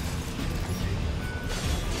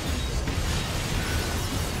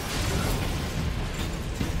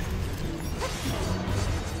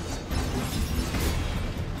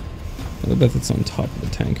 I bet that's on top of the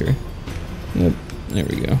tanker. Yep, there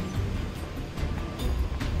we go.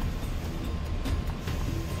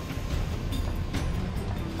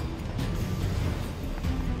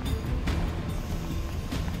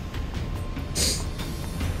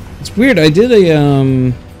 It's weird, I did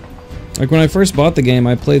a, like when I first bought the game,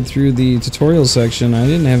 I played through the tutorial section. I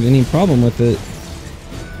didn't have any problem with it.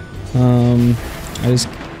 I just...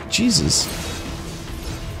 Jesus.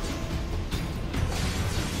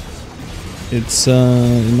 It's,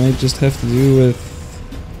 it might just have to do with...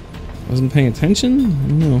 I wasn't paying attention? I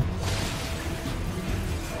don't know.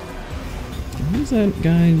 Why does that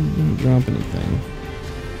guy not drop anything?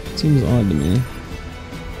 Seems odd to me.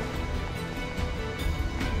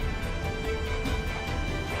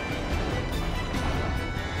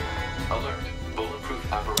 Alert.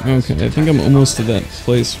 Bulletproof apparatus Okay, I think I'm detected almost to on that enemies.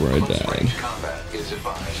 place where I Close died. range combat is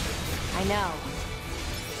advised. I know.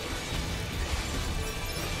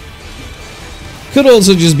 Could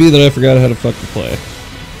also just be that I forgot how to fucking play.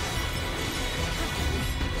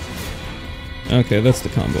 Okay, that's the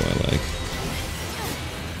combo I like.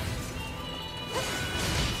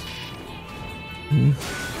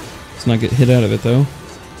 Let's not get hit out of it though.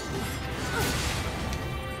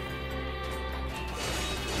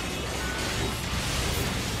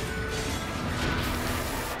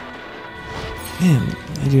 Man,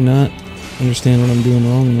 I do not understand what I'm doing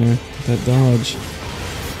wrong there with that dodge.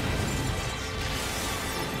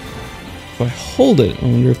 If I hold it, I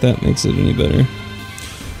wonder if that makes it any better.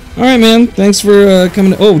 Alright, man. Thanks for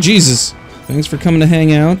coming to... Oh, Jesus. Thanks for coming to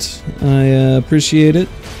hang out. I appreciate it.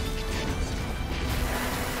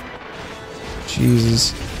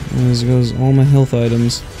 Jesus. There goes all my health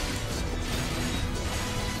items.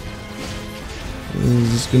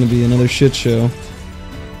 This is gonna be another shit show.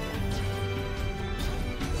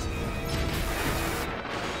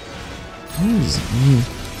 What is it?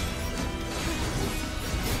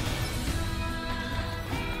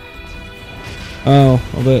 Oh,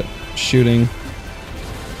 all that shooting.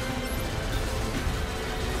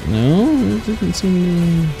 No, it doesn't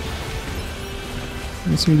seem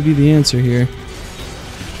to be the answer here.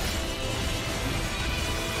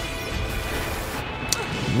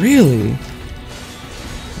 Really?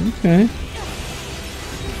 Okay.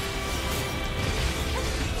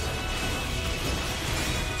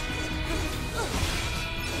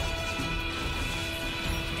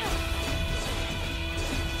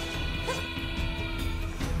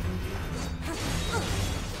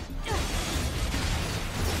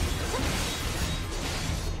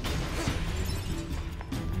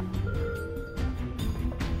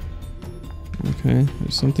 Okay,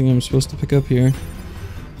 there's something I'm supposed to pick up here.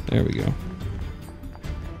 There we go.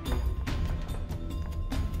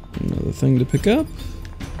 Another thing to pick up.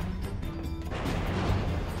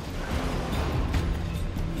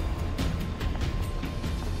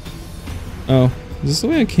 Oh, is this the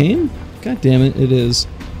way I came? God damn it, it is.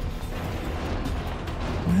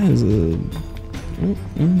 That is a... Oh,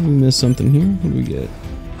 we missed something here. What do we get?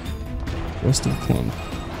 Rusted clump.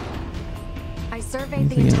 I surveyed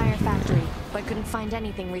the entire factory, but couldn't find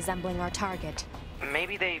anything resembling our target.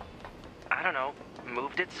 Maybe they, I don't know,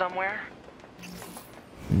 moved it somewhere?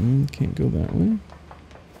 Can't go that way.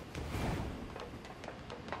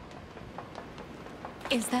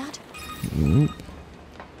 Is that? Nope.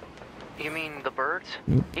 You mean the birds?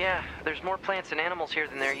 Nope. Yeah, there's more plants and animals here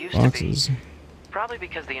than there used Boxes. to be. Probably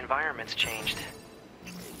because the environment's changed.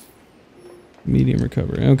 Medium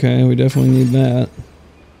recovery. Okay, we definitely need that.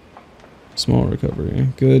 Small recovery.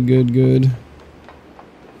 Good, good, good.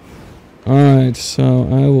 Alright, so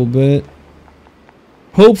I will bet.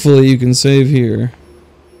 Hopefully you can save here.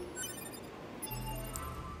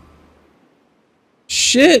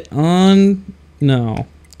 Shit on... No.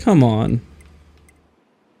 Come on.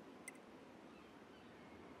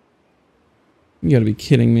 You gotta be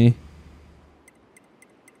kidding me.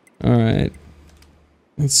 Alright.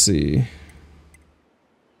 Let's see.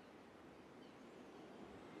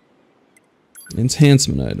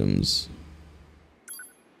 Enhancement items.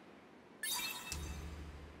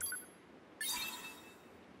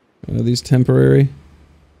 Are these temporary?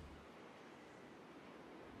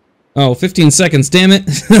 Oh, 15 seconds, damn it!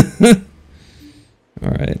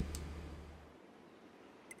 Alright.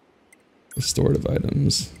 Restorative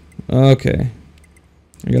items. Okay.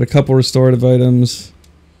 I got a couple restorative items.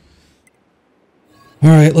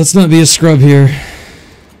 Alright, let's not be a scrub here.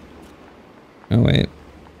 Oh, wait.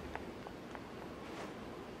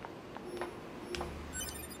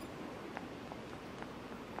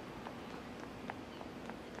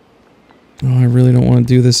 Oh, I really don't want to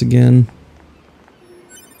do this again.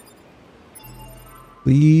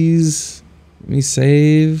 Please, let me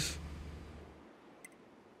save.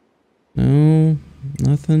 No,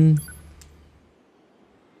 nothing.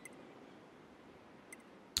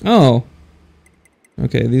 Oh.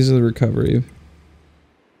 Okay, these are the recovery.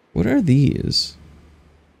 What are these?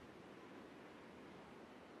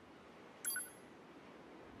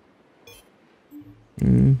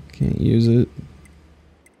 Can't use it.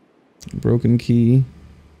 Broken key.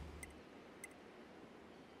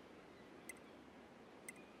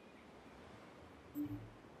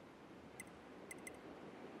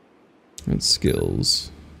 That's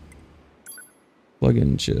skills.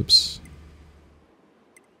 Plug-in chips.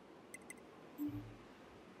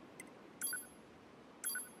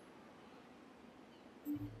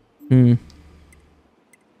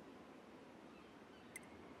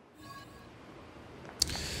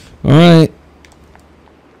 Alright.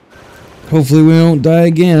 Hopefully we don't die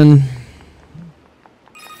again.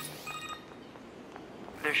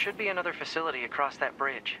 There should be another facility across that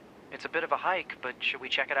bridge. It's a bit of a hike, but should we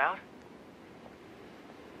check it out?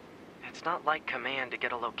 It's not like Command to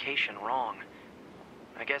get a location wrong.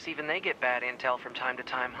 I guess even they get bad intel from time to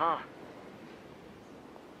time, huh?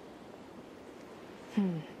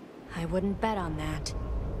 I wouldn't bet on that.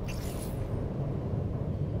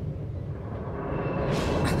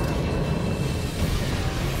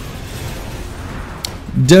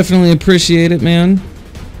 Definitely appreciate it, man.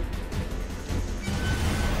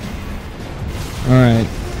 Alright.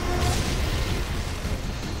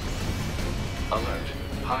 Alert.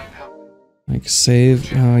 High power. Like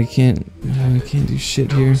save. Oh, I can't do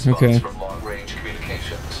shit here. Okay. From long-range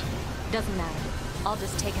communications. Doesn't matter. I'll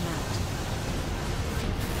just take him out.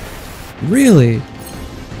 Really?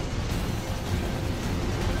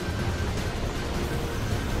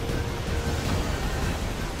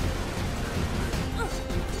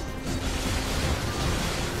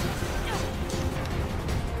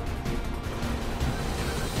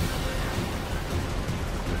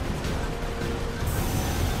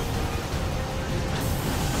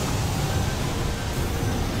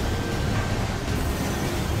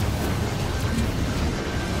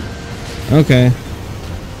 Okay.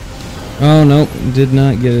 Oh, nope. Did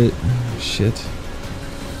not get it. Shit.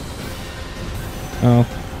 Oh.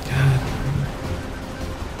 God.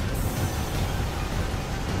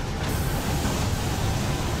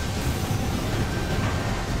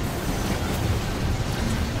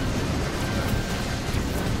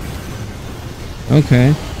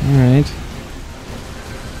 Okay. Alright.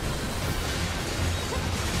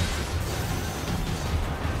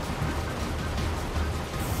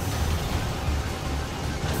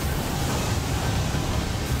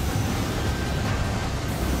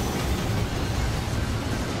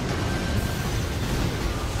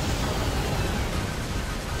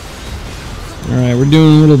 Alright, we're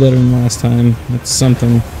doing a little better than last time. That's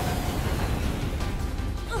something.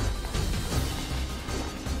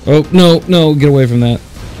 Oh, no, no, get away from that.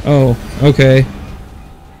 Oh, okay.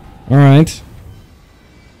 Alright.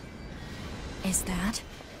 Is that?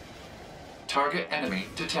 Target enemy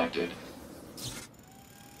detected.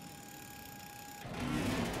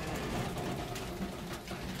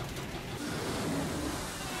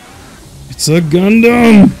 It's a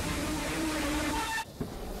Gundam!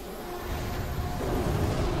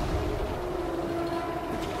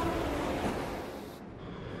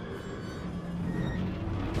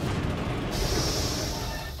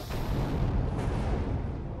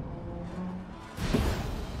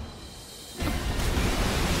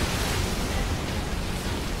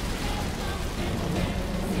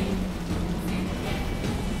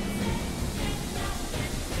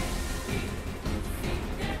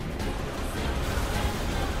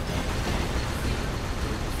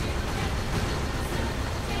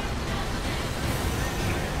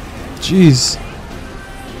 Jeez.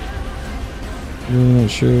 Really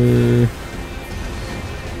not sure.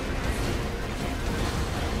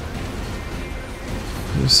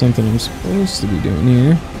 There's something I'm supposed to be doing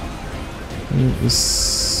here. This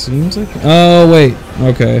seems like... Oh, wait.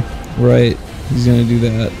 Okay. Right. He's gonna do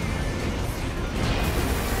that.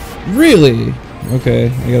 Really? Okay.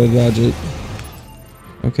 I gotta dodge it.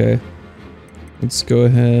 Okay. Let's go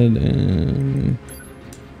ahead and...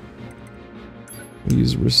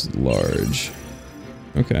 use wrist large.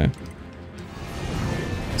 Okay.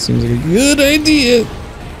 Seems like a good idea.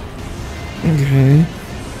 Okay.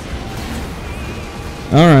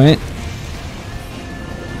 Alright.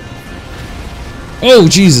 Oh,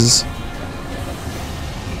 Jesus.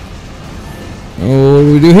 Oh, what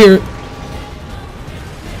do we do here?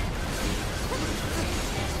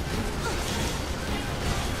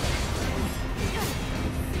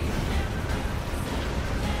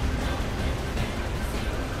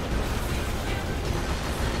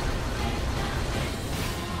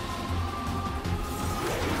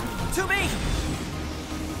 To me!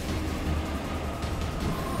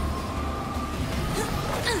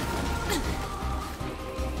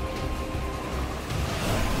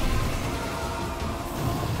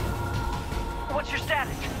 What's your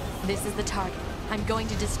status? This is the target. I'm going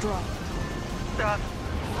to destroy.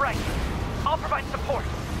 Right. I'll provide support.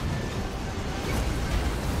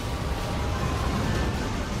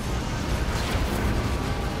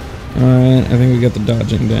 Alright, I think we got the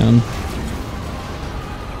dodging down.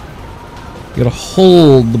 You gotta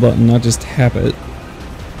hold the button, not just tap it.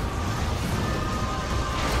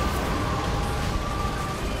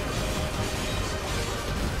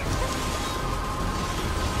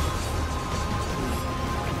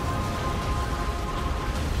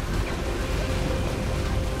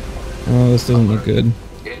 Oh, this doesn't look good.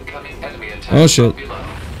 Incoming enemy attack Oh, shit. from below.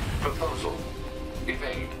 Proposal.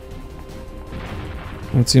 Evade.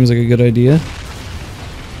 That seems like a good idea.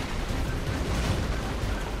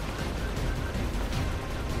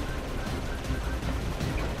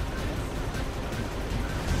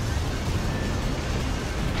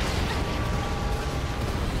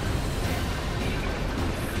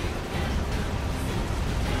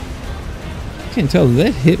 Can't tell, did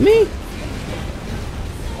that hit me?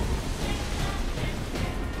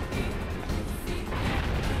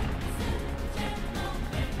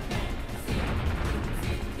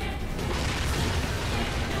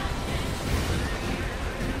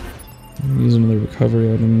 Use another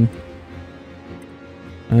recovery item.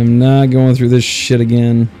 I'm not going through this shit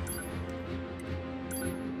again.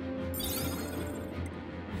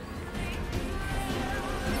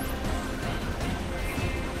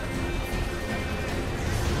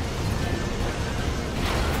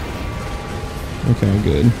 Okay,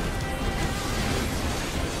 good.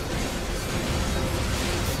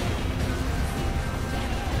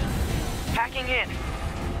 Hacking in.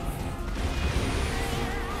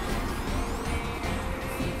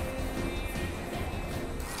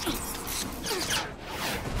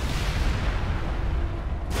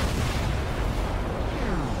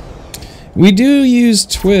 We do use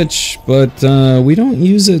Twitch, but we don't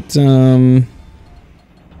use it.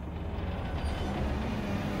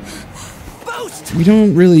 We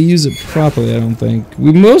don't really use it properly, I don't think.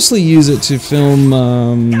 We mostly use it to film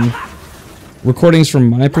recordings from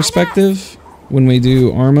my perspective when we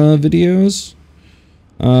do Arma videos.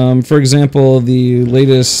 For example, the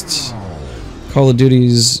latest Call of Duty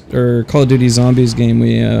Zombies game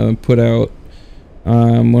we put out,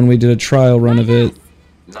 when we did a trial run of it,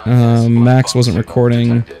 Max wasn't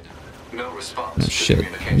recording. Oh shit,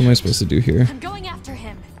 what am I supposed to do here? I'm going after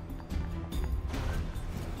him.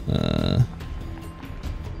 I'm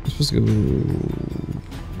supposed to go...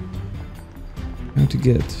 How to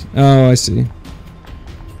get... Oh, I see.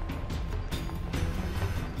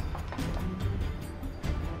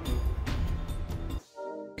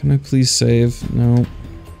 Can I please save? No.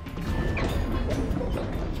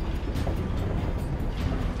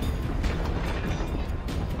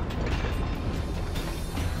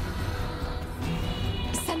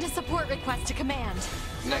 Send a support request to command.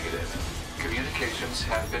 Negative. Communications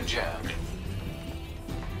have been jammed.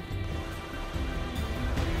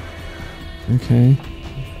 Okay.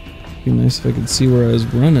 Be nice if I could see where I was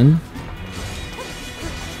running.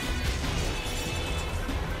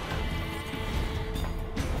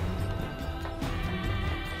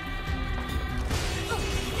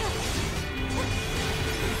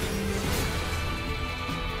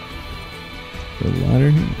 The ladder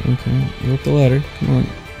here? Okay. Go up the ladder. Come on.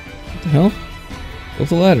 What the hell? Go up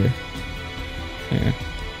the ladder. There.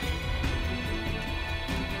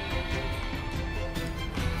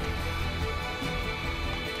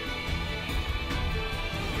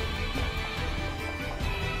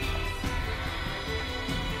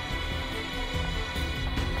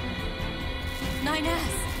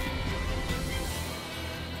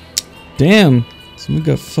 Damn! Someone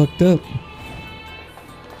got fucked up.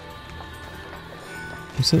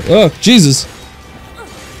 Oh, Jesus!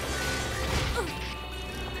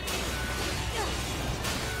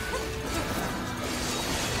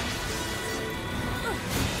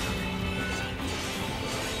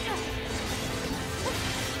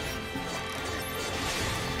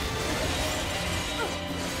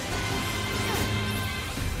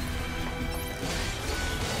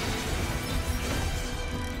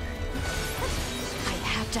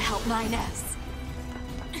 To help Nines.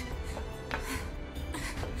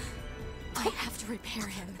 I have to repair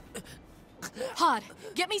him. Hod,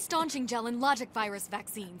 get me staunching gel and logic virus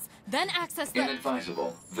vaccines. Then access the...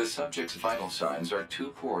 Inadvisable. The subject's vital signs are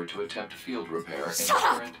too poor to attempt field repair in Shut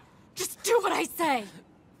up! current... Just do what I say!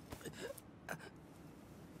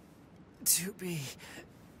 2B.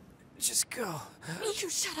 Just go. You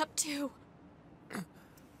shut up too.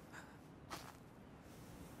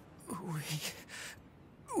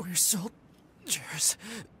 We're soldiers.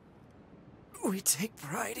 We take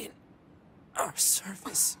pride in our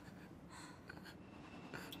service.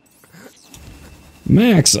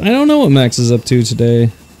 Max, I don't know what Max is up to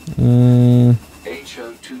today.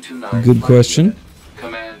 Good question.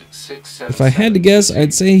 If I had to guess,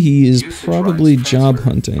 I'd say he is probably job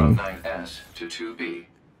hunting. From 9S to 2B.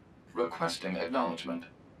 Requesting acknowledgement.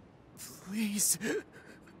 Please.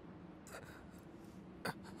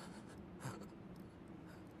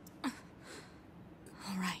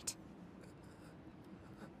 All right.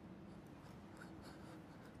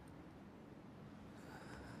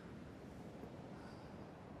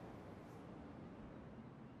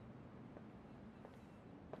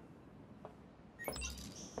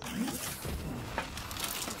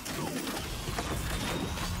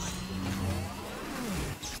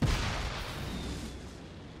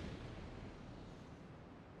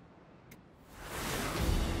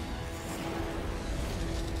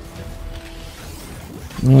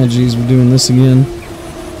 Oh geez, we're doing this again.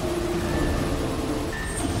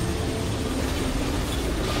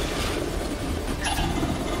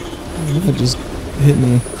 That just hit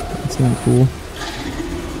me. That's not cool.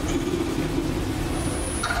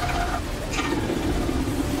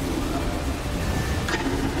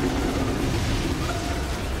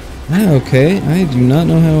 Okay, I do not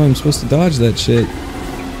know how I'm supposed to dodge that shit.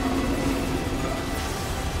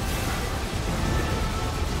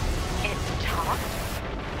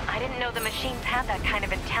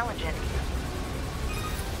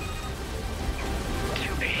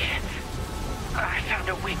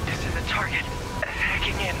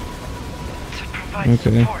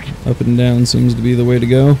 Okay, up and down seems to be the way to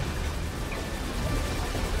go.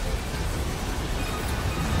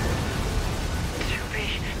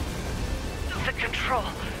 The control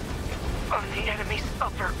on the enemy's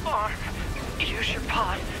upper arm. Use your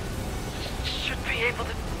pod. Should be able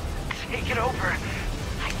to take it over.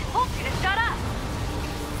 I Told you to shut up!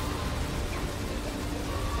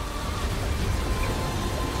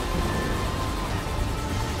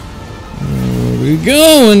 Where we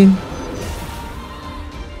going?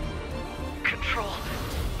 Control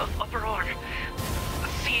of upper arm.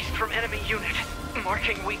 Seized from enemy unit.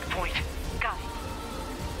 Marking weak point. Got it.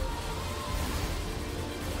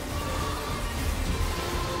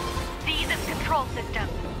 Seize its control system.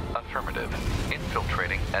 Affirmative.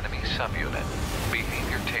 Infiltrating enemy subunit.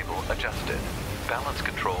 Behavior table adjusted. Balance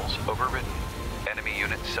controls overridden. Enemy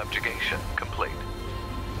unit subjugation complete.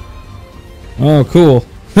 Oh, cool.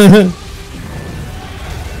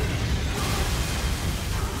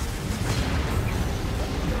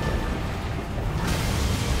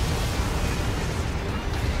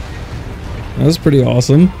 That was pretty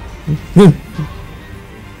awesome.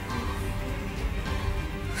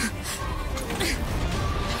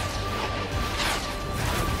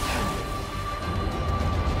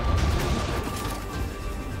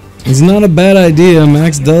 It's not a bad idea.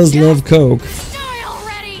 Max does love Coke. Die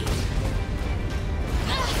already!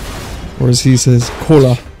 Or as he says,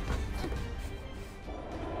 cola.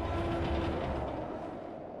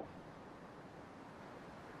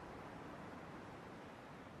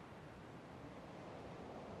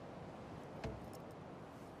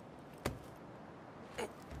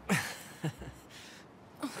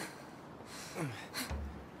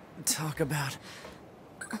 Talk about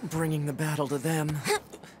bringing the battle to them.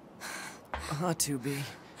 Ought to be.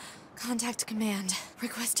 Contact command.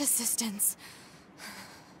 Request assistance.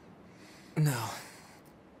 No.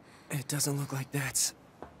 It doesn't look like that's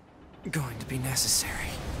going to be necessary.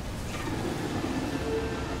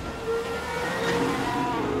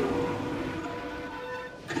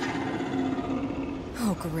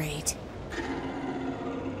 Oh, great.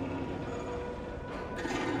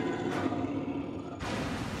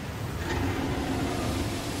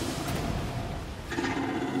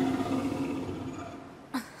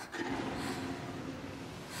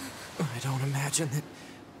 I don't imagine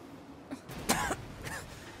that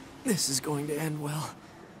this is going to end well.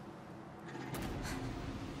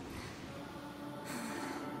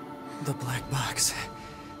 The black box.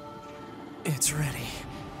 It's ready.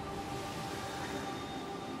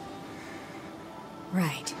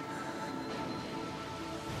 Right.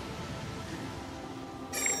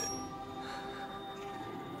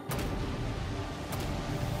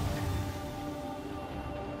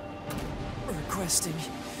 Requesting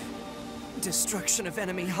destruction of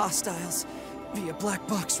enemy hostiles via black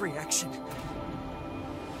box reaction.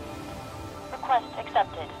 Request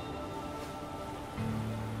accepted.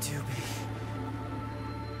 Doobie,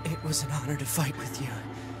 it was an honor to fight with you.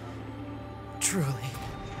 Truly.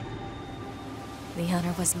 The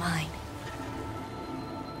honor was mine.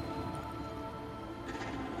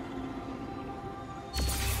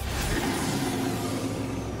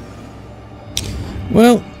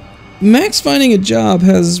 Well, Max finding a job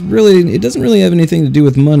it doesn't really have anything to do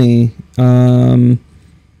with money.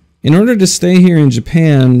 In order to stay here in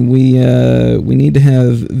Japan, we need to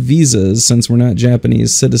have visas since we're not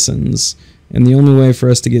Japanese citizens. And the only way for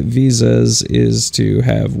us to get visas is to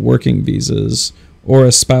have working visas or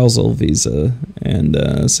a spousal visa. And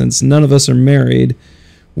since none of us are married,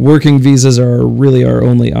 working visas are really our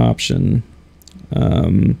only option.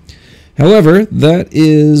 However, that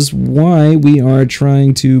is why we are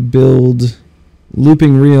trying to build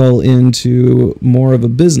Looping Reel into more of a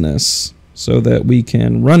business so that we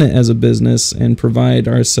can run it as a business and provide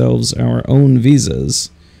ourselves our own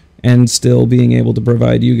visas and still being able to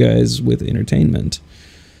provide you guys with entertainment.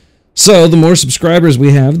 So the more subscribers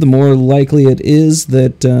we have, the more likely it is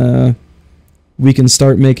that we can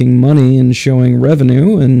start making money and showing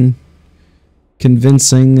revenue and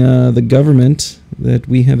convincing the government that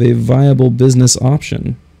we have a viable business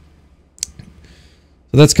option.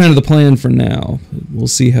 So that's kind of the plan for now. We'll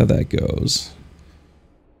see how that goes.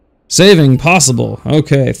 Saving possible.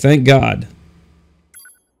 Okay, thank God.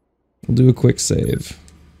 We'll do a quick save.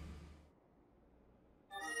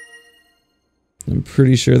 I'm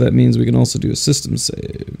pretty sure that means we can also do a system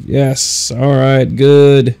save. Yes, alright,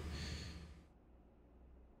 good.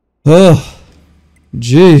 Oh,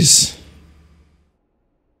 jeez.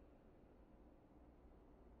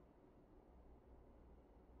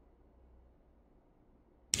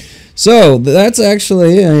 So, that's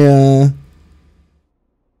actually an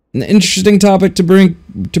interesting topic to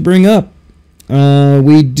bring up. I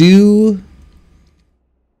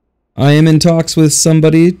am in talks with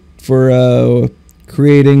somebody for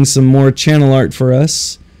creating some more channel art for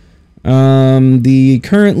us. The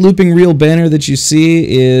current Looping Reel banner that you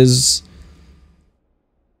see is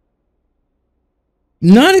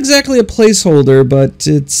not exactly a placeholder, but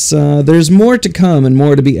it's there's more to come and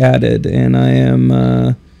more to be added, and I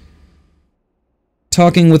am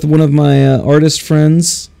talking with one of my artist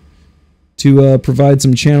friends to provide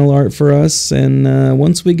some channel art for us, and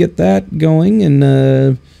once we get that going,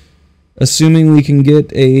 and assuming we can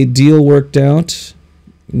get a deal worked out,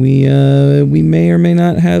 we may or may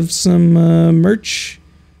not have some merch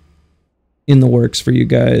in the works for you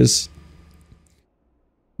guys.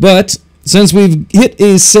 But since we've hit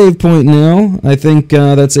a save point now, I think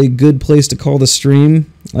that's a good place to call the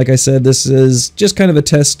stream. Like I said, this is just kind of a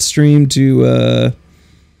test stream to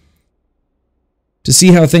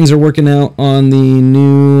see how things are working out on the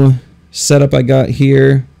new setup I got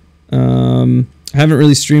here. I haven't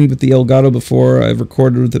really streamed with the Elgato before. I've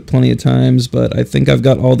recorded with it plenty of times, but I think I've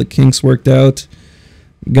got all the kinks worked out.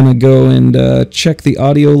 I'm gonna go and check the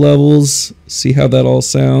audio levels, see how that all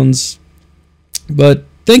sounds. But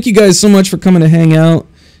thank you guys so much for coming to hang out.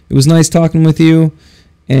 It was nice talking with you,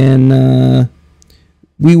 and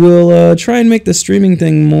we will try and make the streaming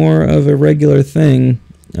thing more of a regular thing.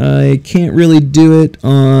 I can't really do it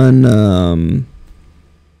on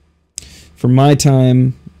for my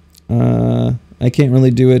time. I can't really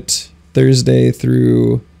do it Thursday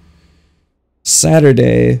through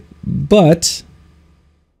Saturday, but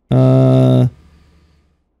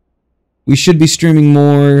we should be streaming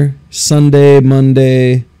more Sunday,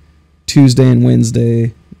 Monday, Tuesday, and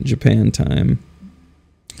Wednesday Japan time.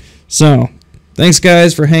 So, thanks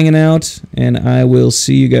guys for hanging out, and I will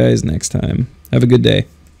see you guys next time. Have a good day.